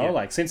really well. Yeah.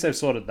 Like since they've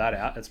sorted that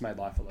out, it's made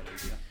life a lot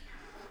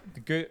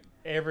easier.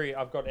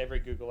 I've got every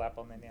Google app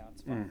on there now.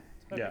 It's fine.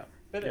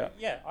 But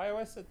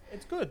iOS,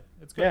 it's good.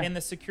 It's good, and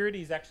the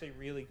security is actually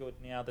really good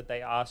now that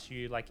they ask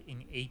you like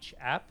in each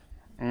app.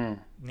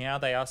 Now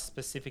they ask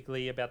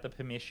specifically about the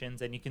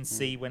permissions, and you can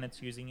see when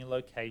it's using your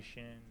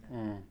location,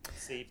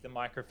 see if the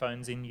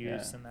microphone's in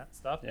use and that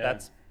stuff. Yeah.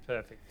 That's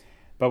perfect.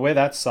 But where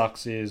that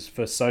sucks is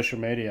for social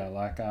media,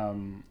 like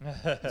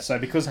so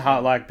because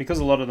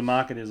a lot of the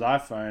market is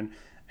iPhone,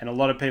 and a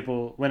lot of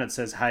people, when it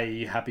says, "Hey, are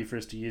you happy for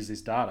us to use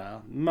this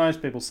data?"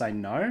 most people say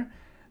no.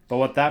 But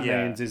what that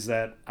means is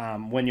that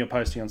when you're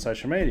posting on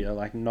social media,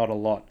 like not a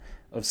lot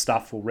of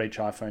stuff will reach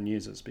iPhone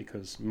users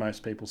because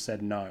most people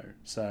said no.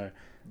 So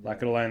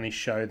like it'll only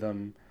show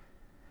them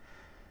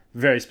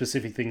very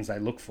specific things they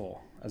look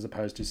for as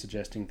opposed to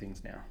suggesting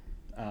things now.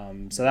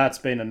 So that's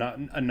been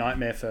a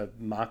nightmare for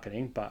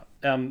marketing, but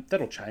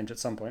that'll change at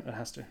some point. It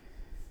has to.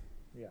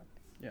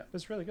 Yeah.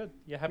 It's really good.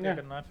 You're happy I've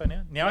got an iPhone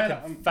now? Now I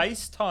can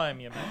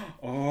FaceTime you, mate.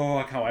 Oh,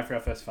 I can't wait for our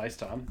first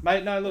FaceTime.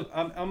 Mate, no, look,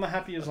 I'm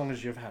happy as long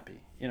as you're happy.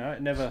 You know,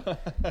 it never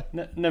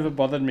never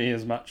bothered me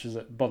as much as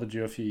it bothered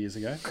you a few years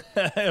ago.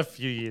 A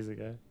few years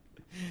ago.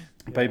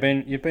 But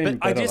you've been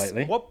better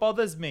lately. What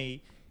bothers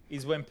me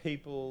is when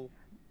people,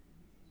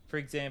 for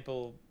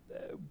example,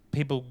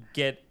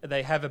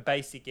 they have a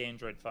basic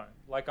Android phone,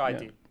 like I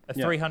did, a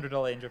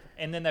 $300 Android,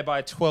 and then they buy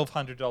a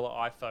 $1,200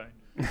 iPhone.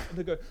 And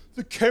they go,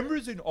 the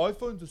cameras in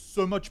iPhones are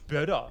so much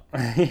better.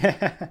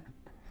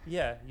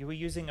 Yeah, you were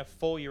using a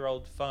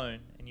 4-year-old phone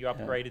and you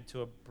upgraded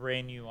to a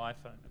brand new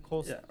iPhone. Of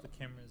course, the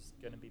camera's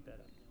going to be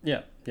better.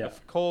 Yeah.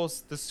 Of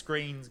course, the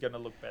screen's going to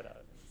look better.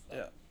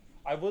 Yeah.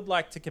 I would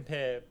like to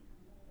compare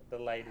the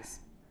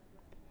latest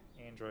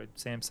Android,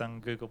 Samsung,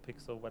 Google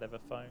Pixel, whatever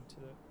phone to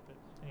it. But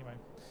anyway,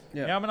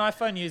 now I'm an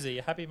iPhone user.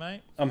 You happy,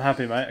 mate? I'm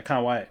happy, mate. I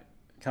can't wait.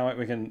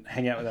 We can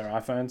hang out with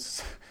our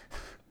iPhones.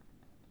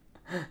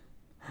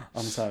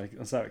 I'm so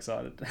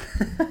excited.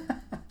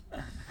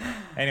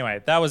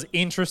 Anyway, that was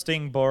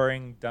interesting,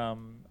 boring,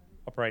 dumb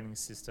operating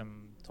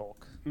system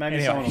talk.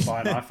 Maybe someone will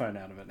buy an iPhone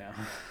out of it now.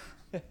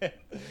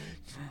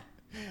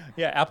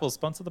 Yeah, Apple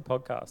sponsor the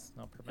podcast.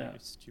 Not promote your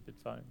stupid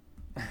phone.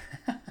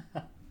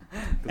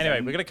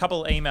 Anyway, we got a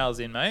couple emails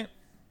in, mate.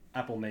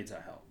 Apple needs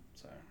our help.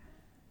 So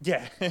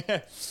Yeah.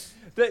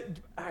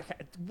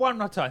 One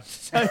more time.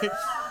 So,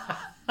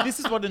 this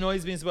is what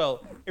annoys me as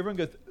well. Everyone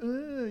goes,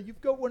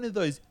 you've got one of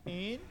those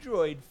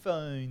Android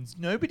phones.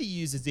 Nobody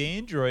uses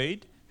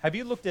Android. Have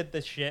you looked at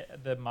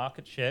the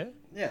market share?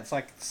 yeah, it's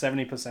like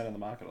 70% of the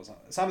market or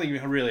something. Something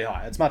really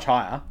high. It's much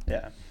higher.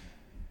 Yeah.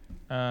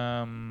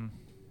 I'm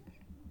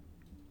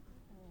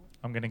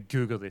going to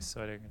Google this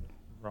so I don't get it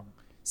wrong.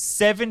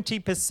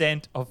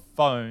 70% of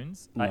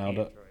phones are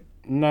Android.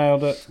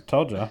 Nailed it.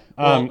 Told you.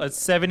 Well, it's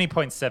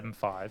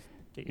 70.75.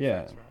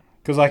 Yeah.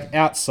 Because like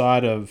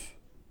outside of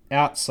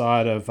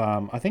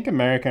I think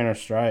America and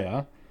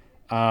Australia.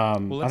 Let's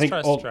I think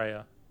try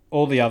Australia.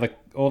 All the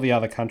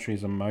other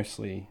countries are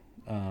mostly.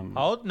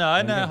 Hold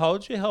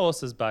your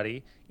horses,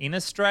 buddy. In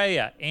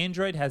Australia,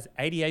 Android has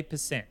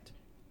 88%.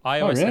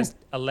 iOS has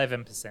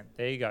 11%.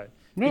 There you go.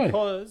 Really?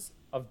 Because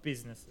of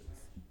businesses.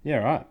 Yeah,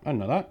 right. I didn't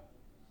know that.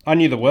 I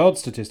knew the world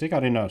statistic. I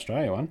didn't know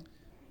Australia one.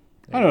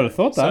 I would have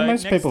thought that. So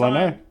most people I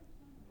know.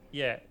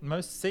 Yeah,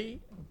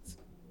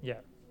 yeah.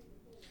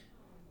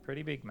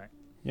 Pretty big, mate.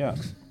 Yeah.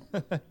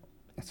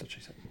 That's what she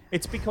said.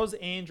 It's because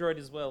Android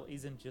as well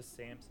isn't just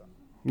Samsung.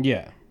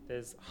 Yeah.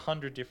 There's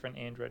 100 different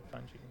Android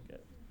phones you can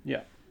get.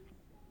 Yeah.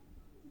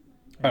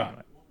 Anyway. All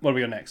right. What do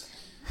we got next?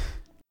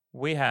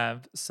 We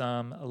have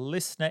some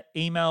listener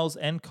emails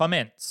and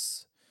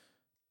comments.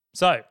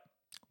 So,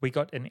 we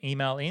got an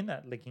email in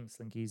at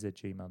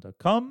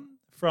linkingslinkies@gmail.com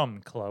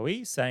from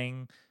Chloe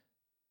saying,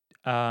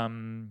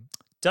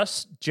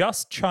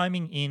 just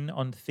chiming in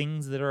on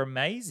things that are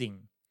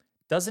amazing.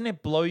 Doesn't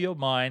it blow your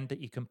mind that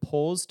you can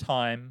pause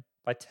time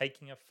by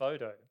taking a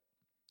photo?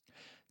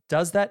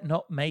 Does that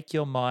not make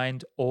your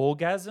mind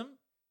orgasm?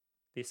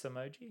 This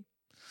emoji.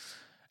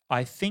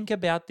 I think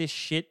about this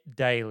shit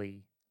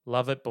daily.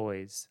 Love it,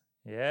 boys.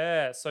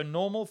 Yeah. So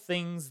normal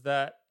things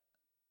that,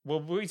 well,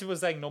 we were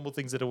saying normal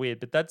things that are weird,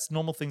 but that's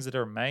normal things that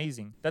are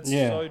amazing. That's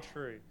so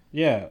true.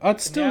 Yeah.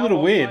 It's still a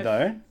little weird,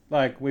 though.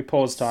 Like, we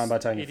pause time by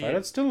taking a photo.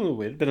 It's still a little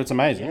weird, but it's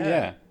amazing.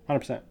 Yeah.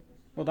 100%.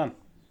 Well done.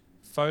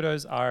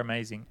 Photos are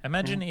amazing.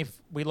 Imagine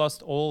if we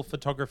lost all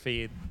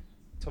photography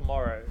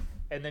tomorrow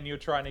and then you're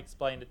trying to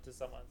explain it to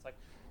someone. It's like,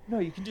 no,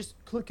 you can just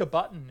click a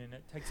button and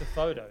it takes a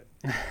photo.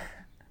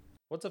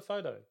 What's a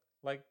photo?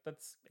 Like,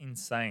 that's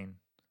insane.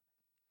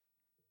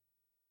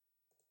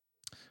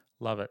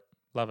 Love it.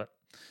 Love it.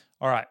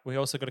 All right. We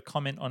also got a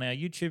comment on our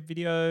YouTube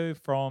video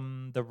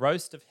from the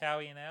roast of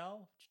Howie and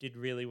Al, which did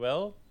really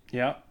well.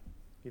 Yeah.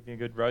 Give you a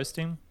good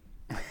roasting.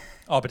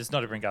 Oh, but it's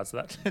not in regards to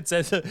that. It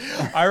says,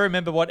 I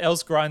remember what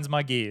else grinds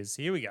my gears.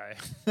 Here we go.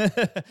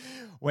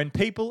 When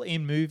people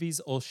in movies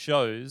or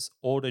shows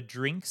order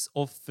drinks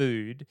or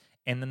food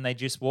and then they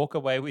just walk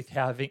away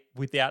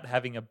without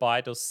having a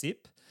bite or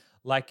sip.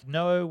 Like,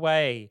 no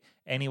way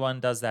anyone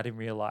does that in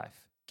real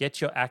life.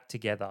 Get your act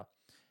together.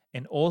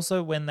 And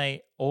also when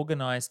they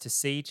organize to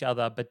see each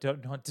other but do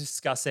not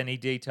discuss any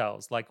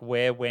details, like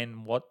where,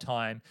 when, what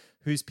time,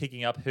 who's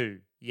picking up who.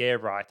 Yeah,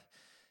 right.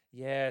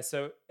 Yeah,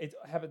 so it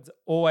happens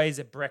always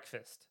at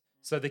breakfast.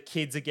 So the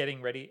kids are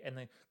getting ready and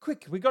then,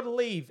 quick, we got to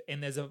leave.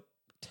 And there's a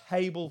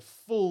table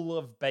full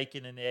of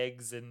bacon and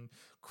eggs and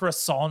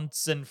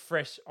croissants and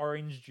fresh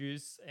orange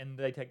juice. And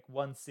they take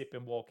one sip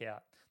and walk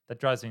out. That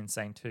drives me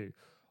insane too.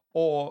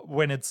 Or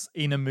when it's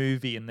in a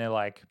movie and they're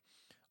like,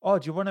 oh,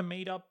 do you want to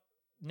meet up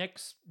do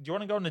you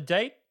want to go on a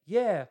date?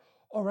 Yeah.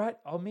 All right,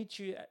 I'll meet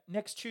you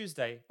next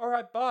Tuesday. All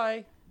right,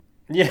 bye.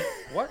 Yeah.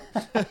 What?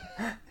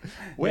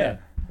 Where? Yeah.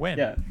 When?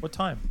 Yeah. What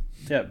time?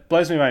 Yeah, it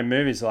blows me away.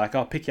 Movies are like,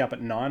 I'll pick you up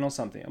at 9 or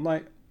something. I'm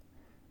like,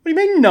 what do you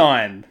mean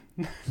 9?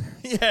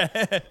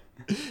 Yeah.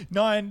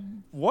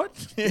 9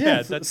 what?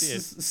 Yeah, that's it.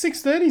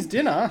 6:30's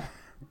dinner.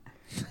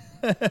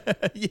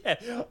 Yeah,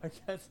 I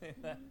can't say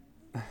that.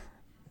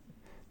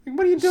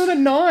 What are you doing at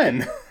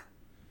 9?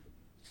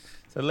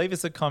 So leave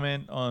us a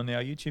comment on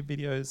our YouTube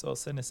videos or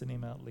send us an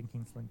email at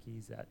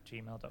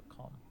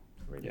linkingslinkies@gmail.com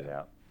to read it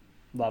out.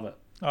 Love it.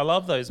 I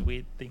love those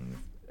weird things.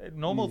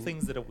 Normal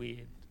things that are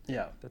weird.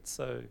 Yeah. That's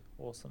so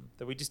awesome.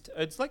 That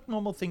it's like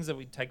normal things that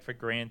we take for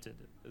granted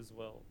as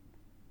well.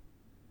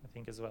 I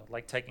think as well.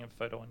 Like taking a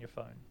photo on your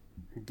phone.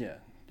 Yeah,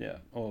 yeah.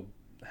 Or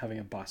having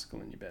a bicycle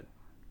in your bed.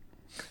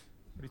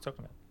 What are you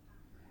talking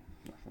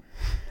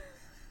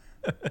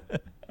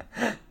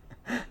about?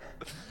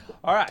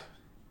 All right.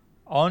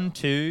 On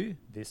to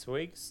this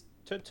week's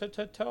topic.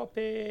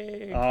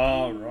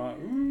 Oh, right.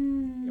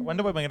 Ooh. I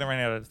wonder when we're going to run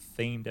out of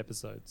themed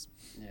episodes.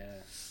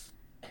 Yeah.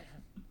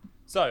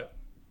 So,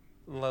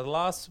 the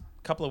last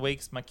couple of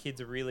weeks, my kids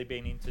have really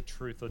been into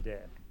Truth or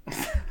Dare.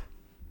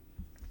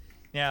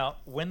 Now,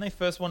 when they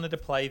first wanted to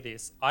play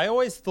this, I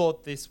always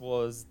thought this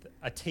was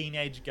a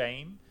teenage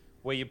game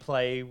where you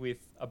play with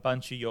a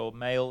bunch of your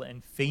male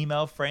and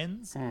female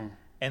friends, and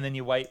then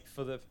you wait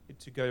for it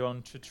to go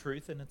on to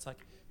Truth, and it's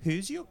like,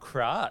 who's your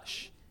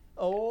crush?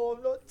 Oh,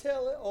 not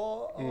tell it.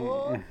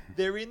 Oh,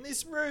 they're in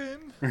this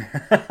room.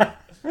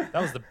 That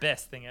was the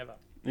best thing ever.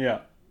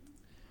 Yeah.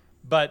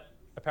 But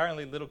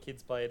apparently little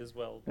kids play it as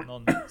well,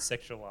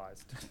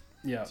 non-sexualized.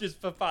 Yeah. Just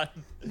for fun.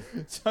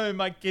 So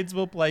my kids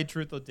will play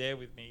Truth or Dare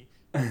with me.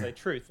 I say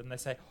truth, and they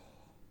say,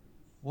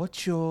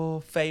 "What's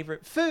your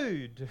favorite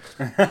food?"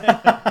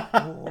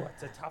 Oh,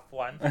 it's a tough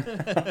one.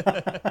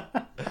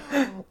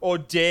 Or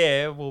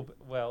dare.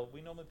 Well,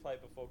 we normally play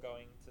it before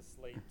going to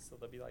sleep, so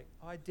they'll be like,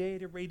 "I dare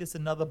to read us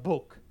another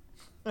book."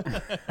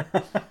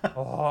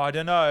 Oh, I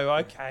don't know.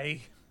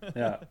 Okay.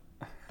 Yeah.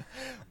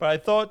 But I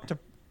thought to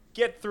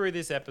get through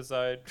this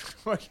episode,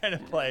 we're going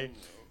to play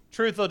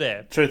Truth or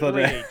Dare. Truth or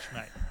 3 Dare. each,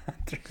 mate.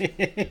 3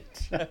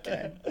 each.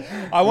 Okay.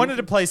 I wanted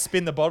to play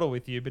Spin the Bottle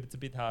with you, but it's a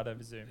bit hard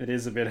over Zoom. It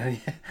is a bit.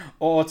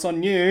 Oh, it's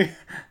on you.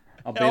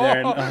 I'll be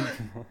there.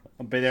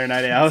 I'll be there in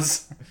 8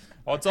 hours.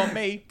 Oh, it's on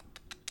me.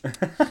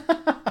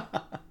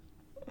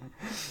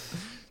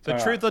 So All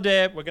Truth right. or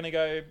Dare, we're going to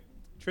go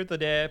Truth or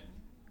Dare,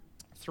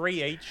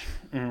 3 each.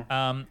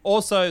 Mm.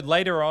 Also,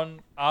 later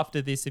on,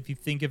 after this, if you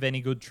think of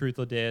any good Truth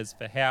or Dares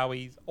for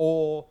Howie's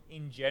or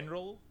in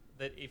general,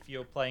 that if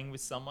you're playing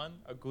with someone,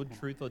 a good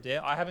Truth or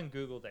Dare, I haven't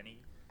Googled any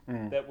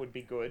that would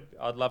be good.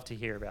 I'd love to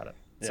hear about it.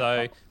 Yeah.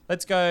 So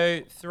let's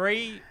go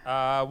 3,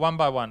 1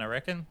 by 1, I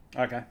reckon.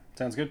 Okay,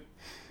 sounds good.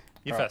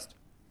 You All right. first.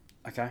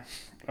 Okay.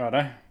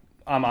 Righto.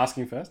 I'm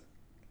asking first.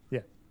 Yeah.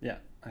 Yeah.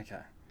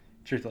 Okay.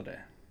 Truth or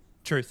Dare?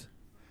 Truth.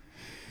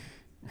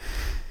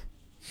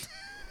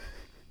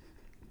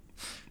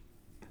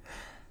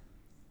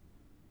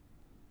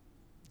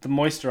 The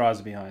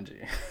moisturizer behind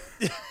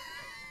you.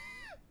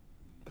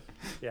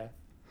 Yeah.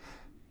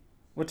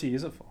 What do you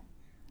use it for?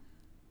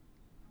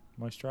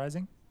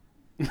 Moisturizing.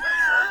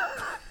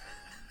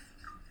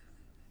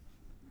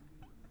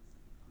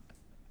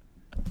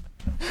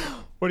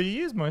 What do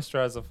you use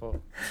moisturizer for?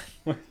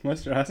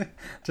 Moisturizing?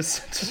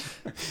 Just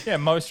Yeah,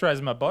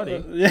 moisturize my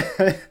body. yeah.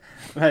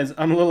 Mate,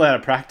 I'm a little out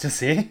of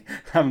practice here. I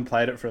haven't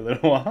played it for a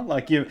little while.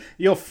 Like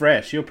you're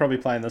fresh. You're probably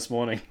playing this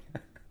morning.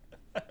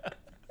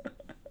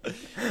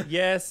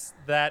 Yes,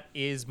 that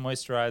is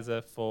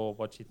moisturizer for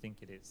what you think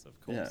it is, of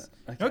course.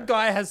 Yeah. No Okay.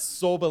 guy has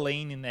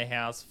Sorbeline in their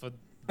house for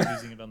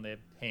using it on their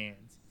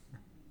hands.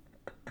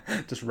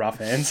 Just rough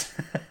hands.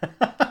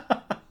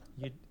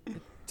 You,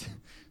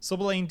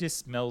 Sorbeline just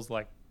smells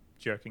like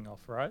jerking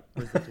off, right?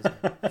 Or is it just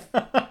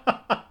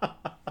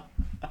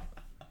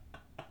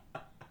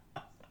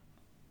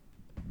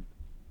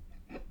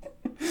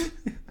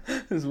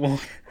me?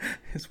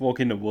 Just walk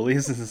into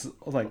Woolies and it's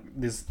like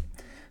this.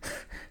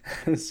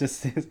 It's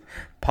just this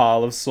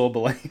pile of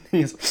Sorbeline.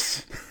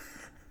 He's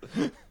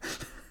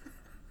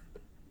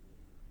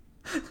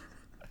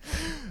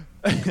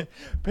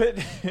But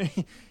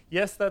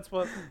yes, that's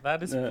what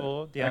that is Yeah,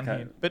 for down okay.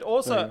 here. But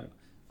also,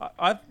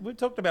 So- we've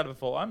talked about it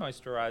before. I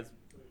moisturize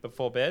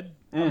before bed.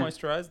 I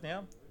moisturize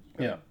now.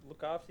 Yeah.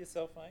 Look after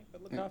yourself, mate.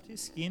 But look after your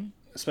skin.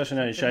 Especially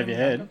now you shave your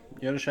head.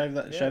 You got to shave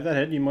that. Yeah. Shave that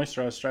head. You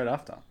moisturize straight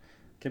after.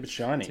 Keep it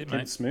shiny. That's it, Keep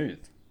mate. it smooth.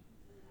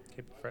 Keep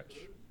it fresh.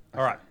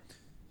 All right.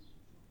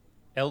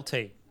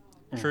 LT.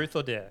 Truth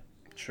or Dare?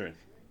 Truth.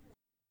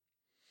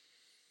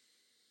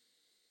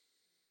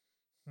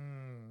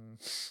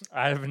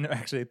 I haven't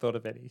actually thought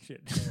of any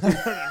shit.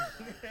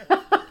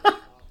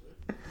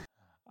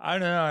 I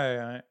don't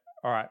know.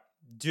 All right.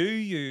 Do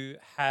you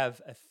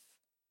have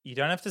you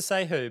don't have to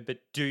say who, but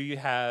do you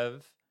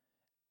have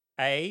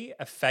a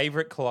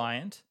favorite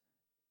client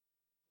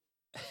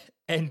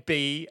and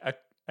B,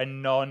 a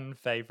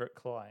non-favorite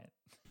client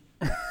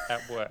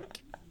at work?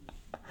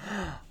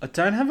 I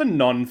don't have a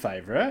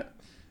non-favorite.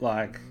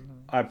 Like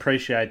I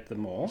appreciate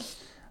them all,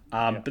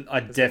 but I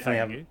definitely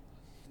have. You?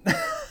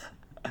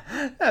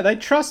 Yeah, they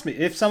trust me.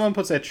 If someone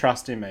puts their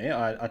trust in me,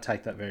 I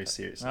take that very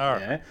seriously. All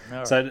right. Yeah.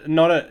 All So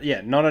not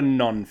a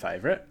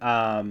non-favorite.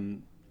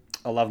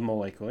 I love them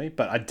all equally,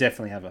 but I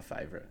definitely have a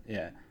favorite.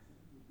 Yeah.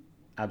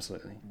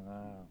 Absolutely.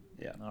 Wow.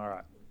 Yeah. All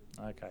right.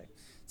 Okay.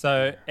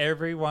 So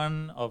every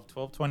one of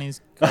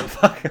 1220's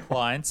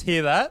clients,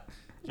 hear that?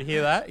 Did you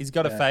hear that? He's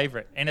got a Yeah.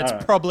 favorite, and it's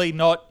Alright. probably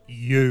not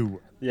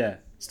you. Yeah.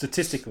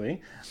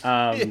 Statistically,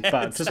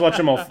 but just watch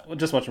them all.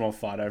 Just watch them all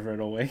fight over it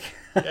all week.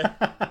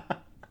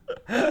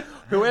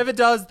 Whoever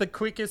does the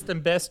quickest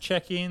and best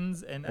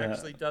check-ins and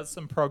actually does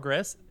some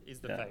progress is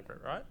the Yeah.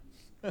 favorite, right?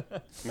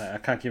 Mate, I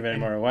can't give any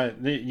more away.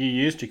 You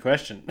used your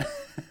question.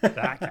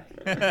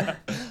 Okay.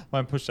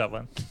 Won't push that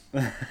one.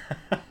 All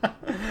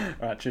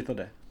right, truth or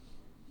dare?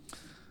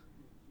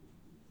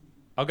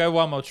 I'll go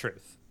one more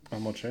truth.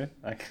 One more truth.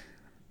 Okay.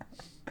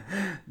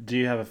 Do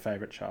you have a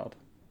favorite child?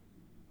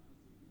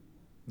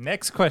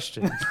 Next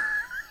question.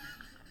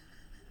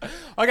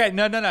 Okay,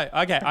 no.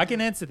 Okay, I can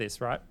answer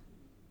this, right?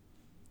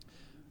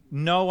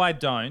 No, I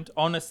don't.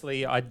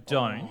 Honestly, I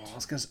don't. Oh,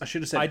 I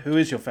should have said, who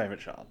is your favorite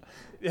child?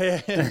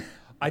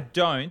 I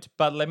don't,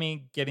 but let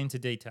me get into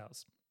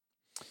details.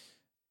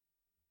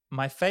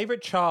 My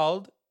favorite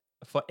child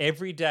for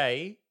every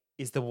day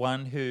is the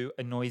one who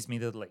annoys me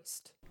the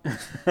least.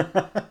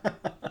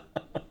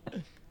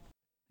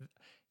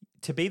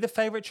 To be the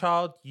favorite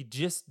child, you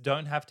just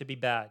don't have to be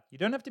bad. You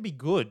don't have to be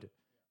good.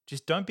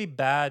 Just don't be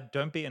bad,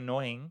 don't be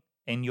annoying,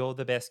 and you're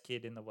the best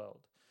kid in the world.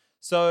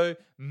 So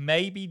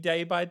maybe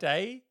day by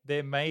day,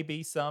 there may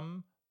be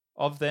some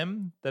of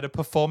them that are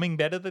performing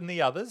better than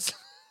the others.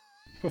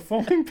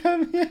 Performing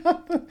better than the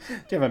other?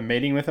 Do you have a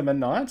meeting with them at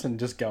night and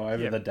just go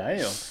over the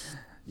day? Or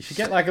you should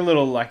get like a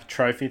little like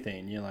trophy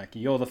thing. You're like,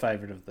 you're the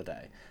favourite of the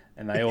day.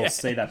 And they all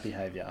see that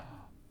behaviour.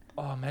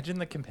 Oh, imagine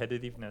the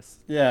competitiveness.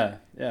 Yeah.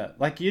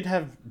 Like you'd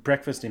have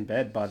breakfast in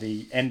bed by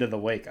the end of the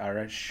week.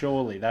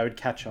 Surely they would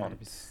catch on.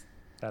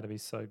 That'd be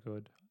so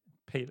good.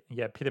 Pit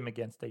them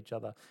against each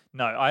other.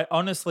 No, I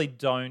honestly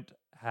don't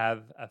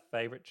have a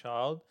favourite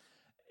child.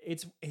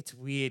 It's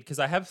weird because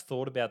I have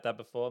thought about that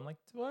before. I'm like,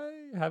 do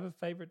I have a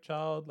favourite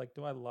child? Like,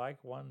 do I like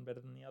one better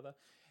than the other?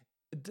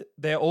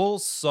 They're all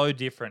so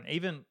different.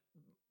 Even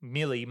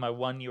Millie, my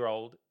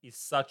 1-year-old, is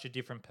such a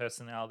different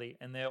personality,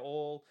 and they're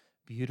all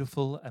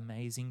beautiful,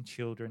 amazing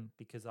children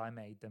because I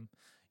made them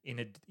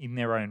in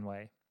their own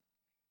way.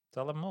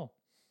 So I love them all.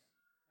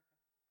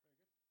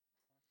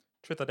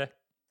 Truth or dare?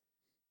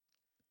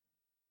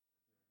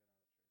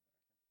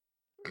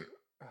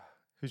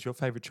 Who's your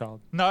favourite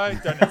child? No,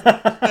 don't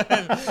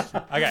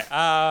answer. Okay.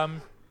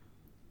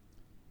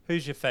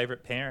 Who's your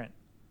favourite parent?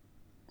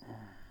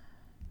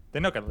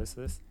 They're not going to listen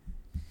to this.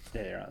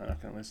 Yeah, you're right. They're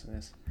not going to listen to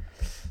this.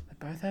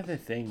 They both have their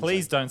things.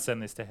 Please don't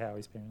send this to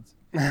Howie's parents.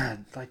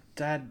 Like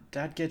dad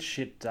gets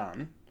shit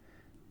done.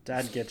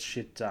 Dad gets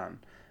shit done.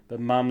 But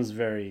mum's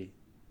very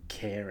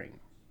caring,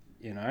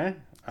 you know?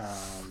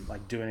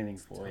 Like do anything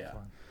for you.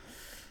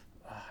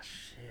 Oh,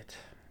 shit.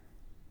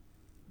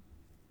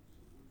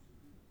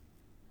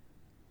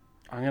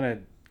 I'm going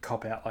to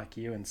cop out like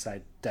you and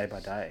say day by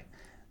day.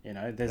 You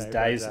know, there's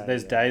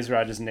days where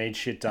I just need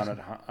shit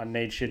done I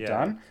need shit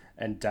done,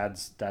 and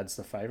dad's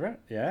the favourite,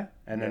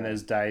 and then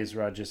there's days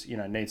where I just, you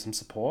know, need some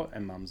support,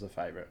 and mum's the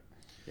favourite.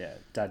 Yeah,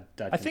 dad.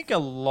 I think a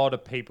lot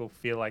of people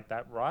feel like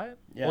that, right?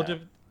 Yeah. Or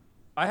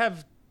I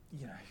have,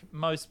 you know,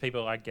 most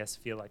people I guess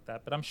feel like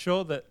that, but I'm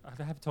sure that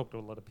I have talked to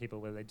a lot of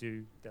people where they're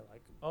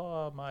like,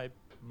 oh, my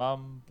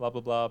mum, blah,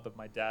 blah, blah, but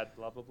my dad,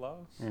 blah, blah, blah,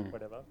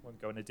 whatever.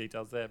 Won't go into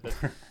details there, but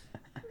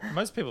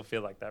most people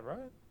feel like that, right?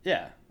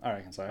 Yeah, I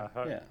reckon so.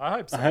 I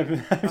hope so. I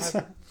hope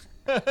so.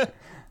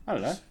 I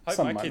don't know. I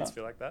hope my kids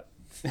feel like that.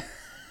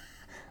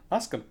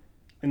 Ask them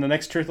in the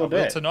next Truth or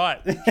Dare.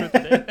 Tonight. Truth or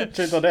Dare.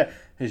 Truth or Dare.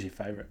 Who's your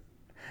favourite?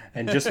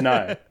 And just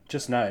know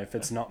if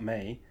it's not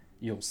me,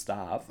 you'll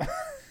starve.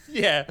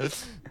 Yeah,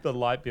 the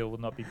light bill will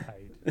not be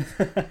paid.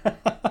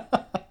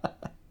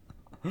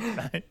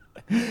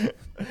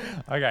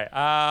 Okay.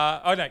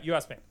 Oh no, you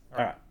asked me.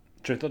 All right.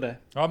 Truth or Dare?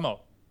 I'm going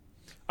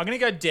to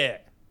go Dare.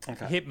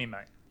 Okay. Hit me,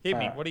 mate. Hit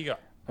me. Right. What do you got?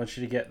 I want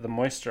you to get the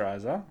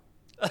moisturiser.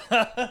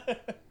 And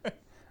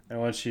I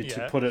want you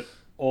to put it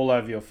all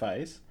over your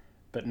face,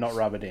 but not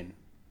rub it in.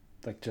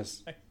 Like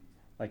just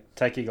like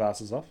take your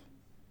glasses off.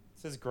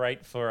 This is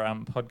great for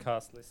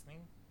podcast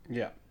listening.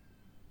 Yeah.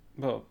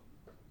 Well,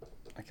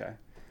 okay.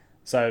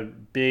 So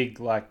big,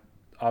 like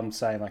I'm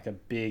saying, like a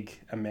big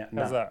amount.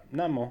 How's that?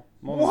 No more.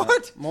 What? Than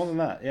that. More than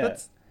that. Yeah.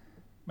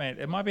 Mate,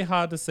 it might be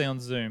hard to see on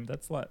Zoom.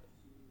 That's like.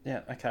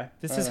 Yeah. Okay.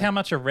 This is how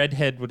much a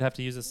redhead would have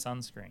to use a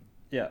sunscreen.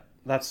 Yeah.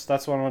 That's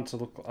what I want to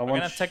look. I'm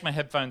going to take my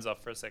headphones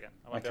off for a second.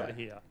 I want to go Okay.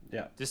 over here.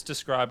 Yeah. Just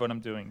describe what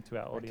I'm doing to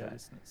our audio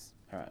listeners.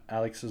 All right.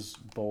 Alex's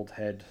bald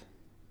head.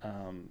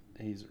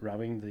 He's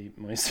rubbing the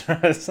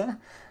moisturiser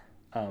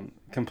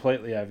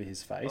completely over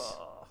his face.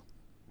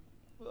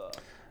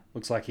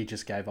 Looks like he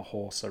just gave a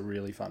horse a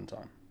really fun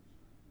time.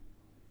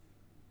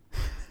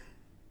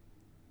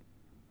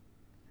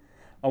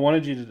 I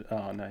wanted you to...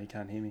 Oh, no, you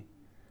can't hear me.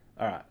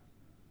 All right.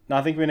 No,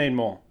 I think we need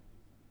more.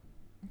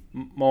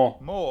 More.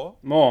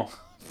 More?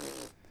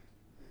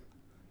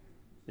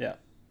 Yeah.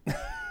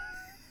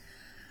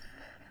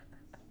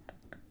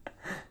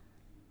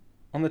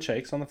 On the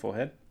cheeks, on the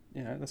forehead.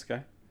 You know, let's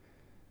go.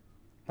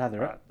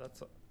 Lather it.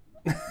 That's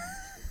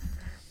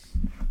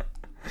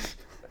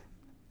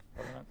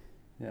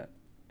Yeah.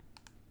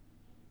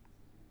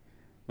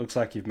 Looks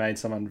like you've made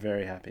someone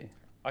very happy.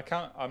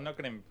 I'm not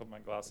going to even put my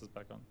glasses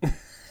back on.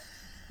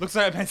 Looks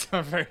like I made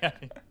someone very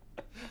happy.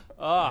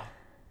 Ah.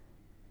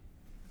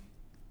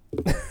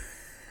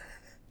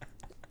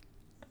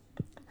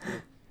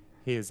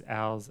 Here's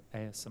Al's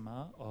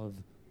ASMR of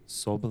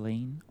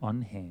Sorbeline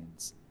on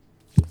hands.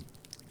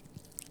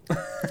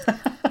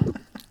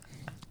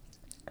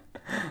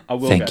 I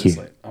will go to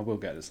sleep. I will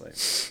go to sleep.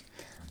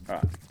 All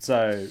right.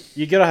 So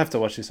you're going to have to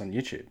watch this on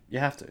YouTube. You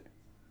have to.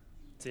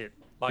 That's it.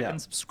 Like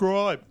and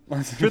subscribe.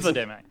 Truth or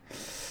Dare, mate.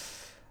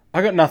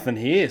 I got nothing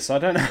here, so I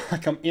don't know.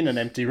 Like I'm in an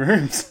empty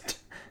room.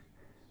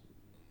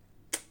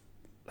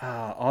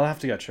 I'll have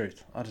to go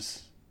truth.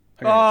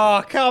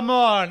 Oh, come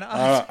on.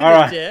 All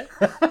right.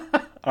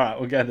 All right,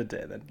 we'll go the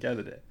Dare then. Go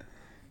the Dare.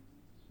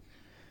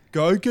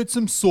 Go get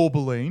some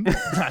Sorbeline.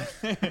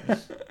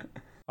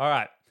 All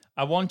right.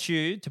 I want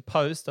you to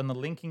post on the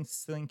Linking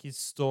Slinky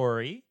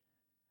story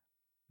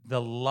the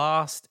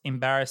last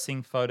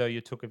embarrassing photo you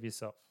took of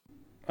yourself.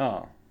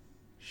 Oh,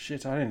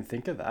 shit. I didn't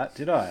think of that,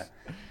 did I?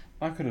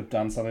 I could have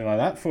done something like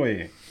that for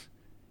you.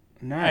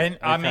 No. And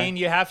okay. I mean,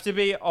 you have to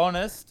be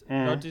honest,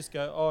 not just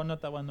go, oh,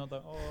 not that one, not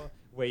that,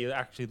 where you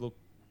actually look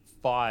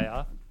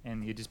fire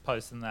and you're just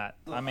posting that.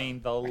 I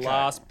mean, the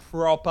last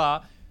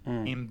proper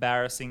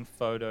embarrassing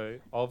photo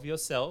of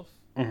yourself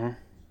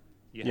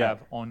you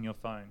have on your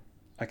phone.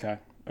 Okay.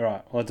 All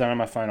right. Well, I don't have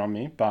my phone on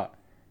me, but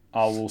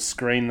I will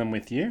screen them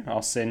with you.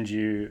 I'll send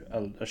you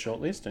a short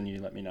list and you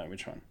let me know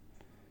which one.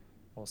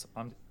 Awesome.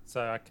 I'm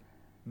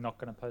not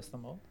going to post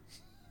them all.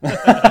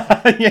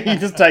 Yeah, you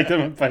just take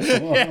them and post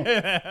them all.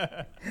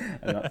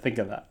 And I think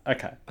of that.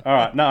 Okay. All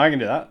right. No, I can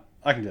do that.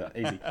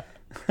 Easy.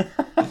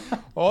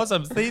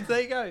 Awesome. See,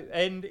 there you go.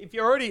 And if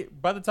you're already,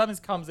 by the time this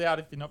comes out,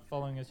 if you're not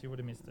following us, you would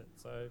have missed it.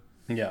 So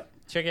yeah,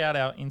 check out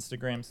our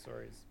Instagram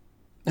stories.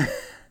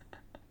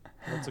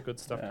 Lots of good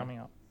stuff coming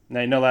up. No,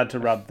 you're not allowed to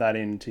rub that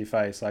into your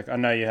face. Like, I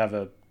know you have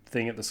a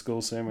thing at the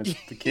school soon with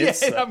the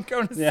kids. Yeah, so, I'm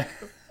going to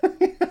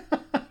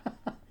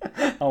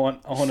I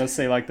want to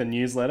see like the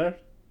newsletter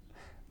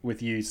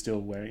with you still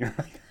wearing it.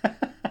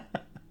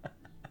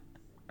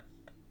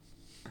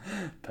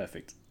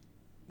 Perfect.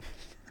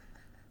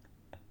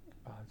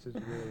 Oh, it's just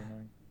really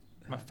annoying.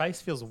 My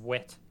face feels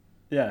wet.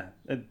 Yeah,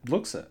 it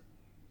looks it.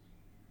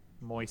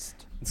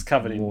 Moist. It's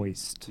covered in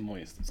moist.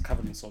 It's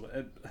covered in sort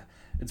of.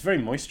 It's very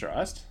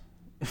moisturized.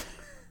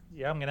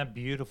 Yeah, I'm gonna have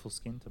beautiful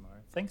skin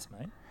tomorrow. Thanks,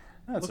 mate.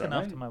 That's looking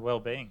after my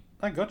well-being.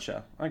 I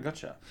gotcha.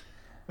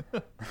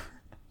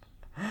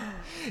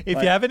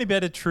 If you have any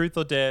better truth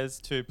or dares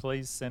too,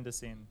 please send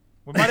us in.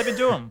 We might even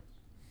do them.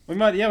 we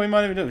might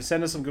even do it.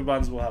 Send us some good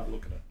ones. We'll have a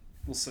look at it.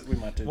 We'll see, we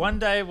might do one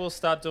day. We'll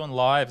start doing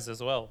lives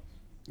as well.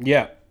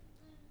 Yeah,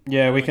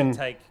 we can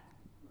take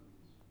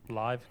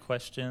live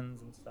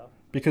questions and stuff.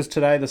 Because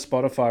today the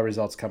Spotify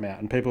results come out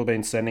and people have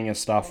been sending us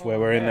stuff where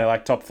we're in their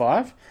like top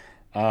 5.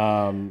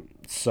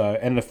 So,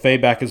 and the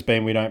feedback has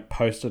been we don't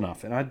post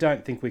enough, and I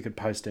don't think we could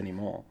post any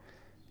more.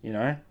 You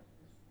know,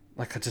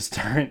 like I just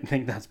don't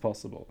think that's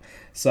possible.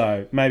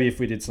 So maybe if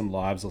we did some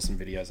lives or some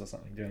videos or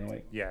something during the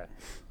week. Yeah,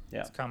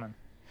 it's coming.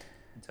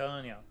 I'm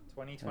telling you,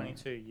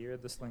 2022 year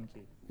of the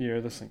Slinky. Year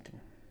of the Slinky.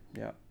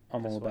 Yeah,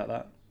 I'm all about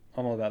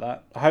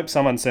that. I hope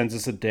someone sends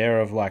us a dare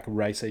of like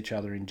race each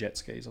other in jet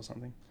skis or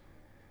something.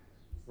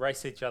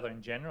 Race each other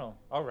in general.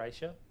 I'll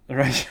race you.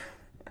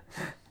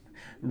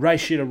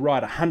 Race you to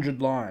write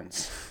 100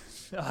 lines.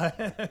 I've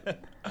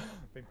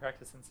been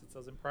practicing since I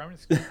was in primary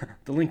school.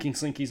 The linking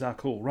slinkies are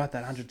cool. Write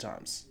that 100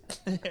 times.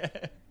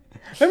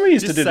 Remember we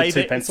used to do the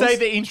 2 pencils? Say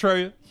the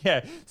intro.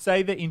 Yeah,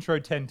 say the intro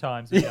 10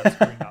 times without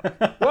screwing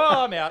up.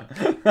 Well, I'm out.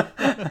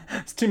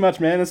 It's too much,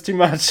 man. It's too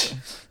much.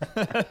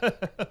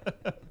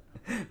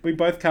 We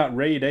both can't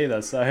read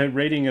either, so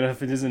reading it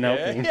if it isn't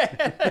helping.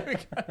 Yeah, we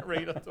can't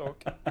read or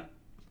talk.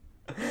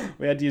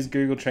 We had to use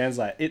Google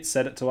Translate. It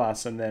said it to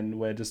us, and then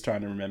we're just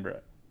trying to remember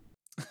it.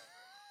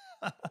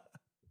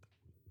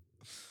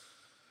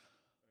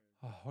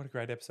 Oh, what a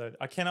great episode.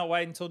 I cannot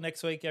wait until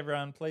next week,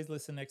 everyone. Please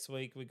listen next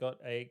week. We got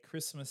a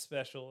Christmas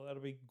special.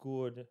 That'll be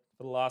good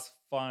for the last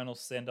final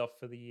send-off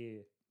for the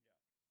year.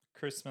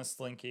 Christmas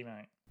Slinky,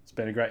 mate. It's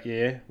been a great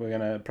year. We're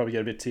going to probably get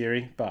a bit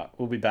teary, but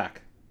we'll be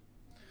back.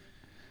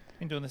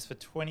 Been doing this for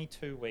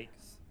 22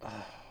 weeks.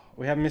 Oh,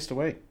 we haven't missed a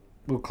week.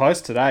 We were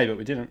close today, but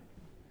we didn't.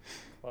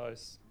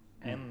 Close.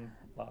 And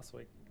last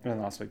week.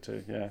 And last week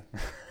too, yeah.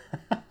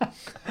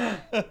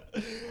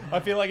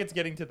 I feel like it's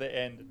getting to the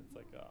end and it's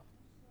like, oh.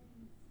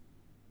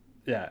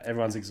 Yeah,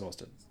 everyone's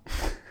exhausted.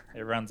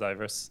 It runs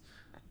over us.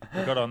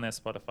 We got on their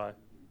Spotify.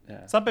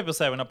 Yeah. Some people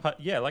say we're not, like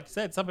you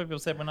said, some people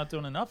said we're not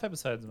doing enough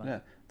episodes, mate. Yeah.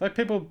 Like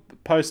people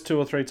post 2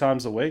 or 3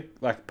 times a week,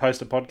 like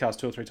post a podcast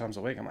 2 or 3 times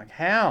a week. I'm like,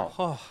 how?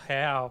 Oh,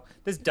 how?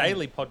 There's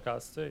daily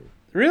podcasts too.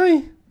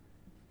 Really?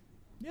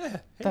 Yeah.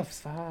 The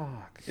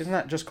fuck? Isn't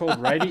that just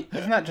called radio?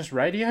 Isn't that just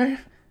radio?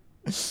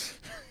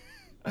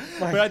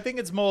 But I think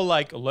it's more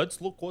like, let's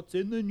look what's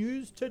in the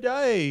news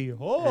today.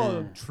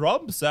 Oh,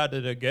 Trump's at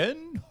it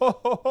again.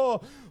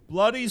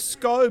 Bloody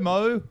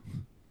ScoMo.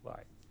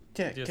 Like,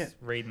 just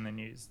reading the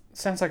news.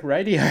 Sounds like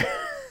radio.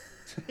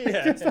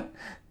 Yeah.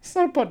 It's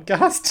not a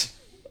podcast.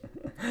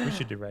 We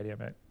should do radio,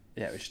 mate.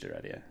 Yeah, we should do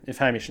radio. If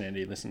Hamish and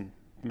Andy listen,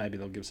 maybe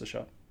they'll give us a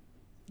shot.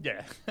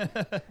 Yeah.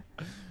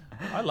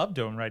 I love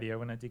doing radio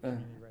when I did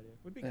community radio. It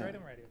would be great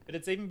on radio. But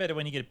it's even better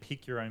when you get to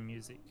pick your own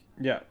music.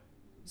 Yeah.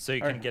 So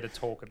you can get a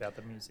talk about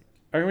the music.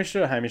 I reckon we should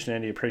do a Hamish and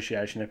Andy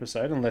appreciation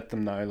episode and let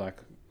them know,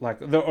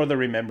 the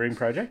Remembering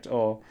Project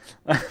or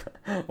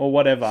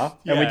whatever.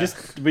 Yeah.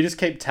 And we just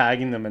keep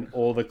tagging them in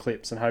all the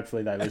clips, and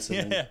hopefully they listen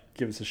and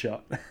give us a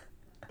shot.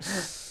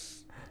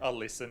 I'll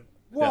listen.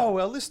 Whoa,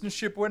 our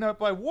listenership went up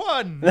by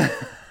 1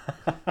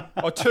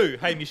 or 2.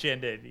 Hamish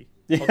and Andy.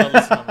 Yeah. Or they'll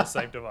listen on the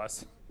same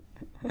device.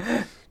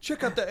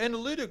 Check out the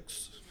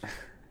analytics.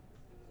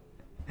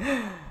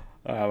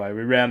 All right,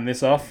 we round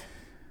this off.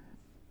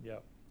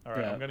 Yep. All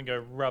right, I'm going to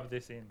go rub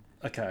this in.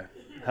 Okay.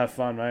 Have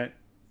fun, mate.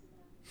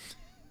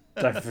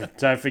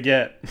 Don't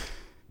forget.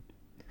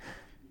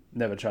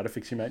 Never try to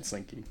fix your mate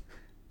Slinky.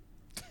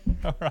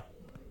 All right.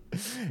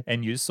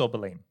 And use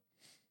Sorbolene.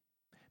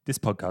 This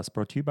podcast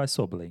brought to you by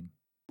Sorbolene.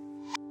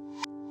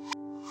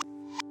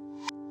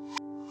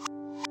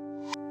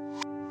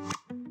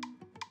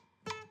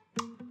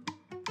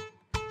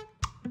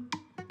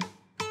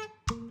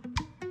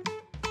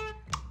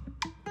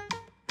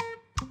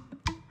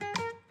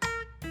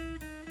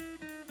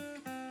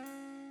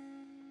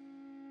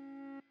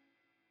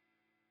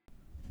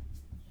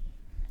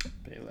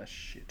 Be less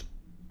shit.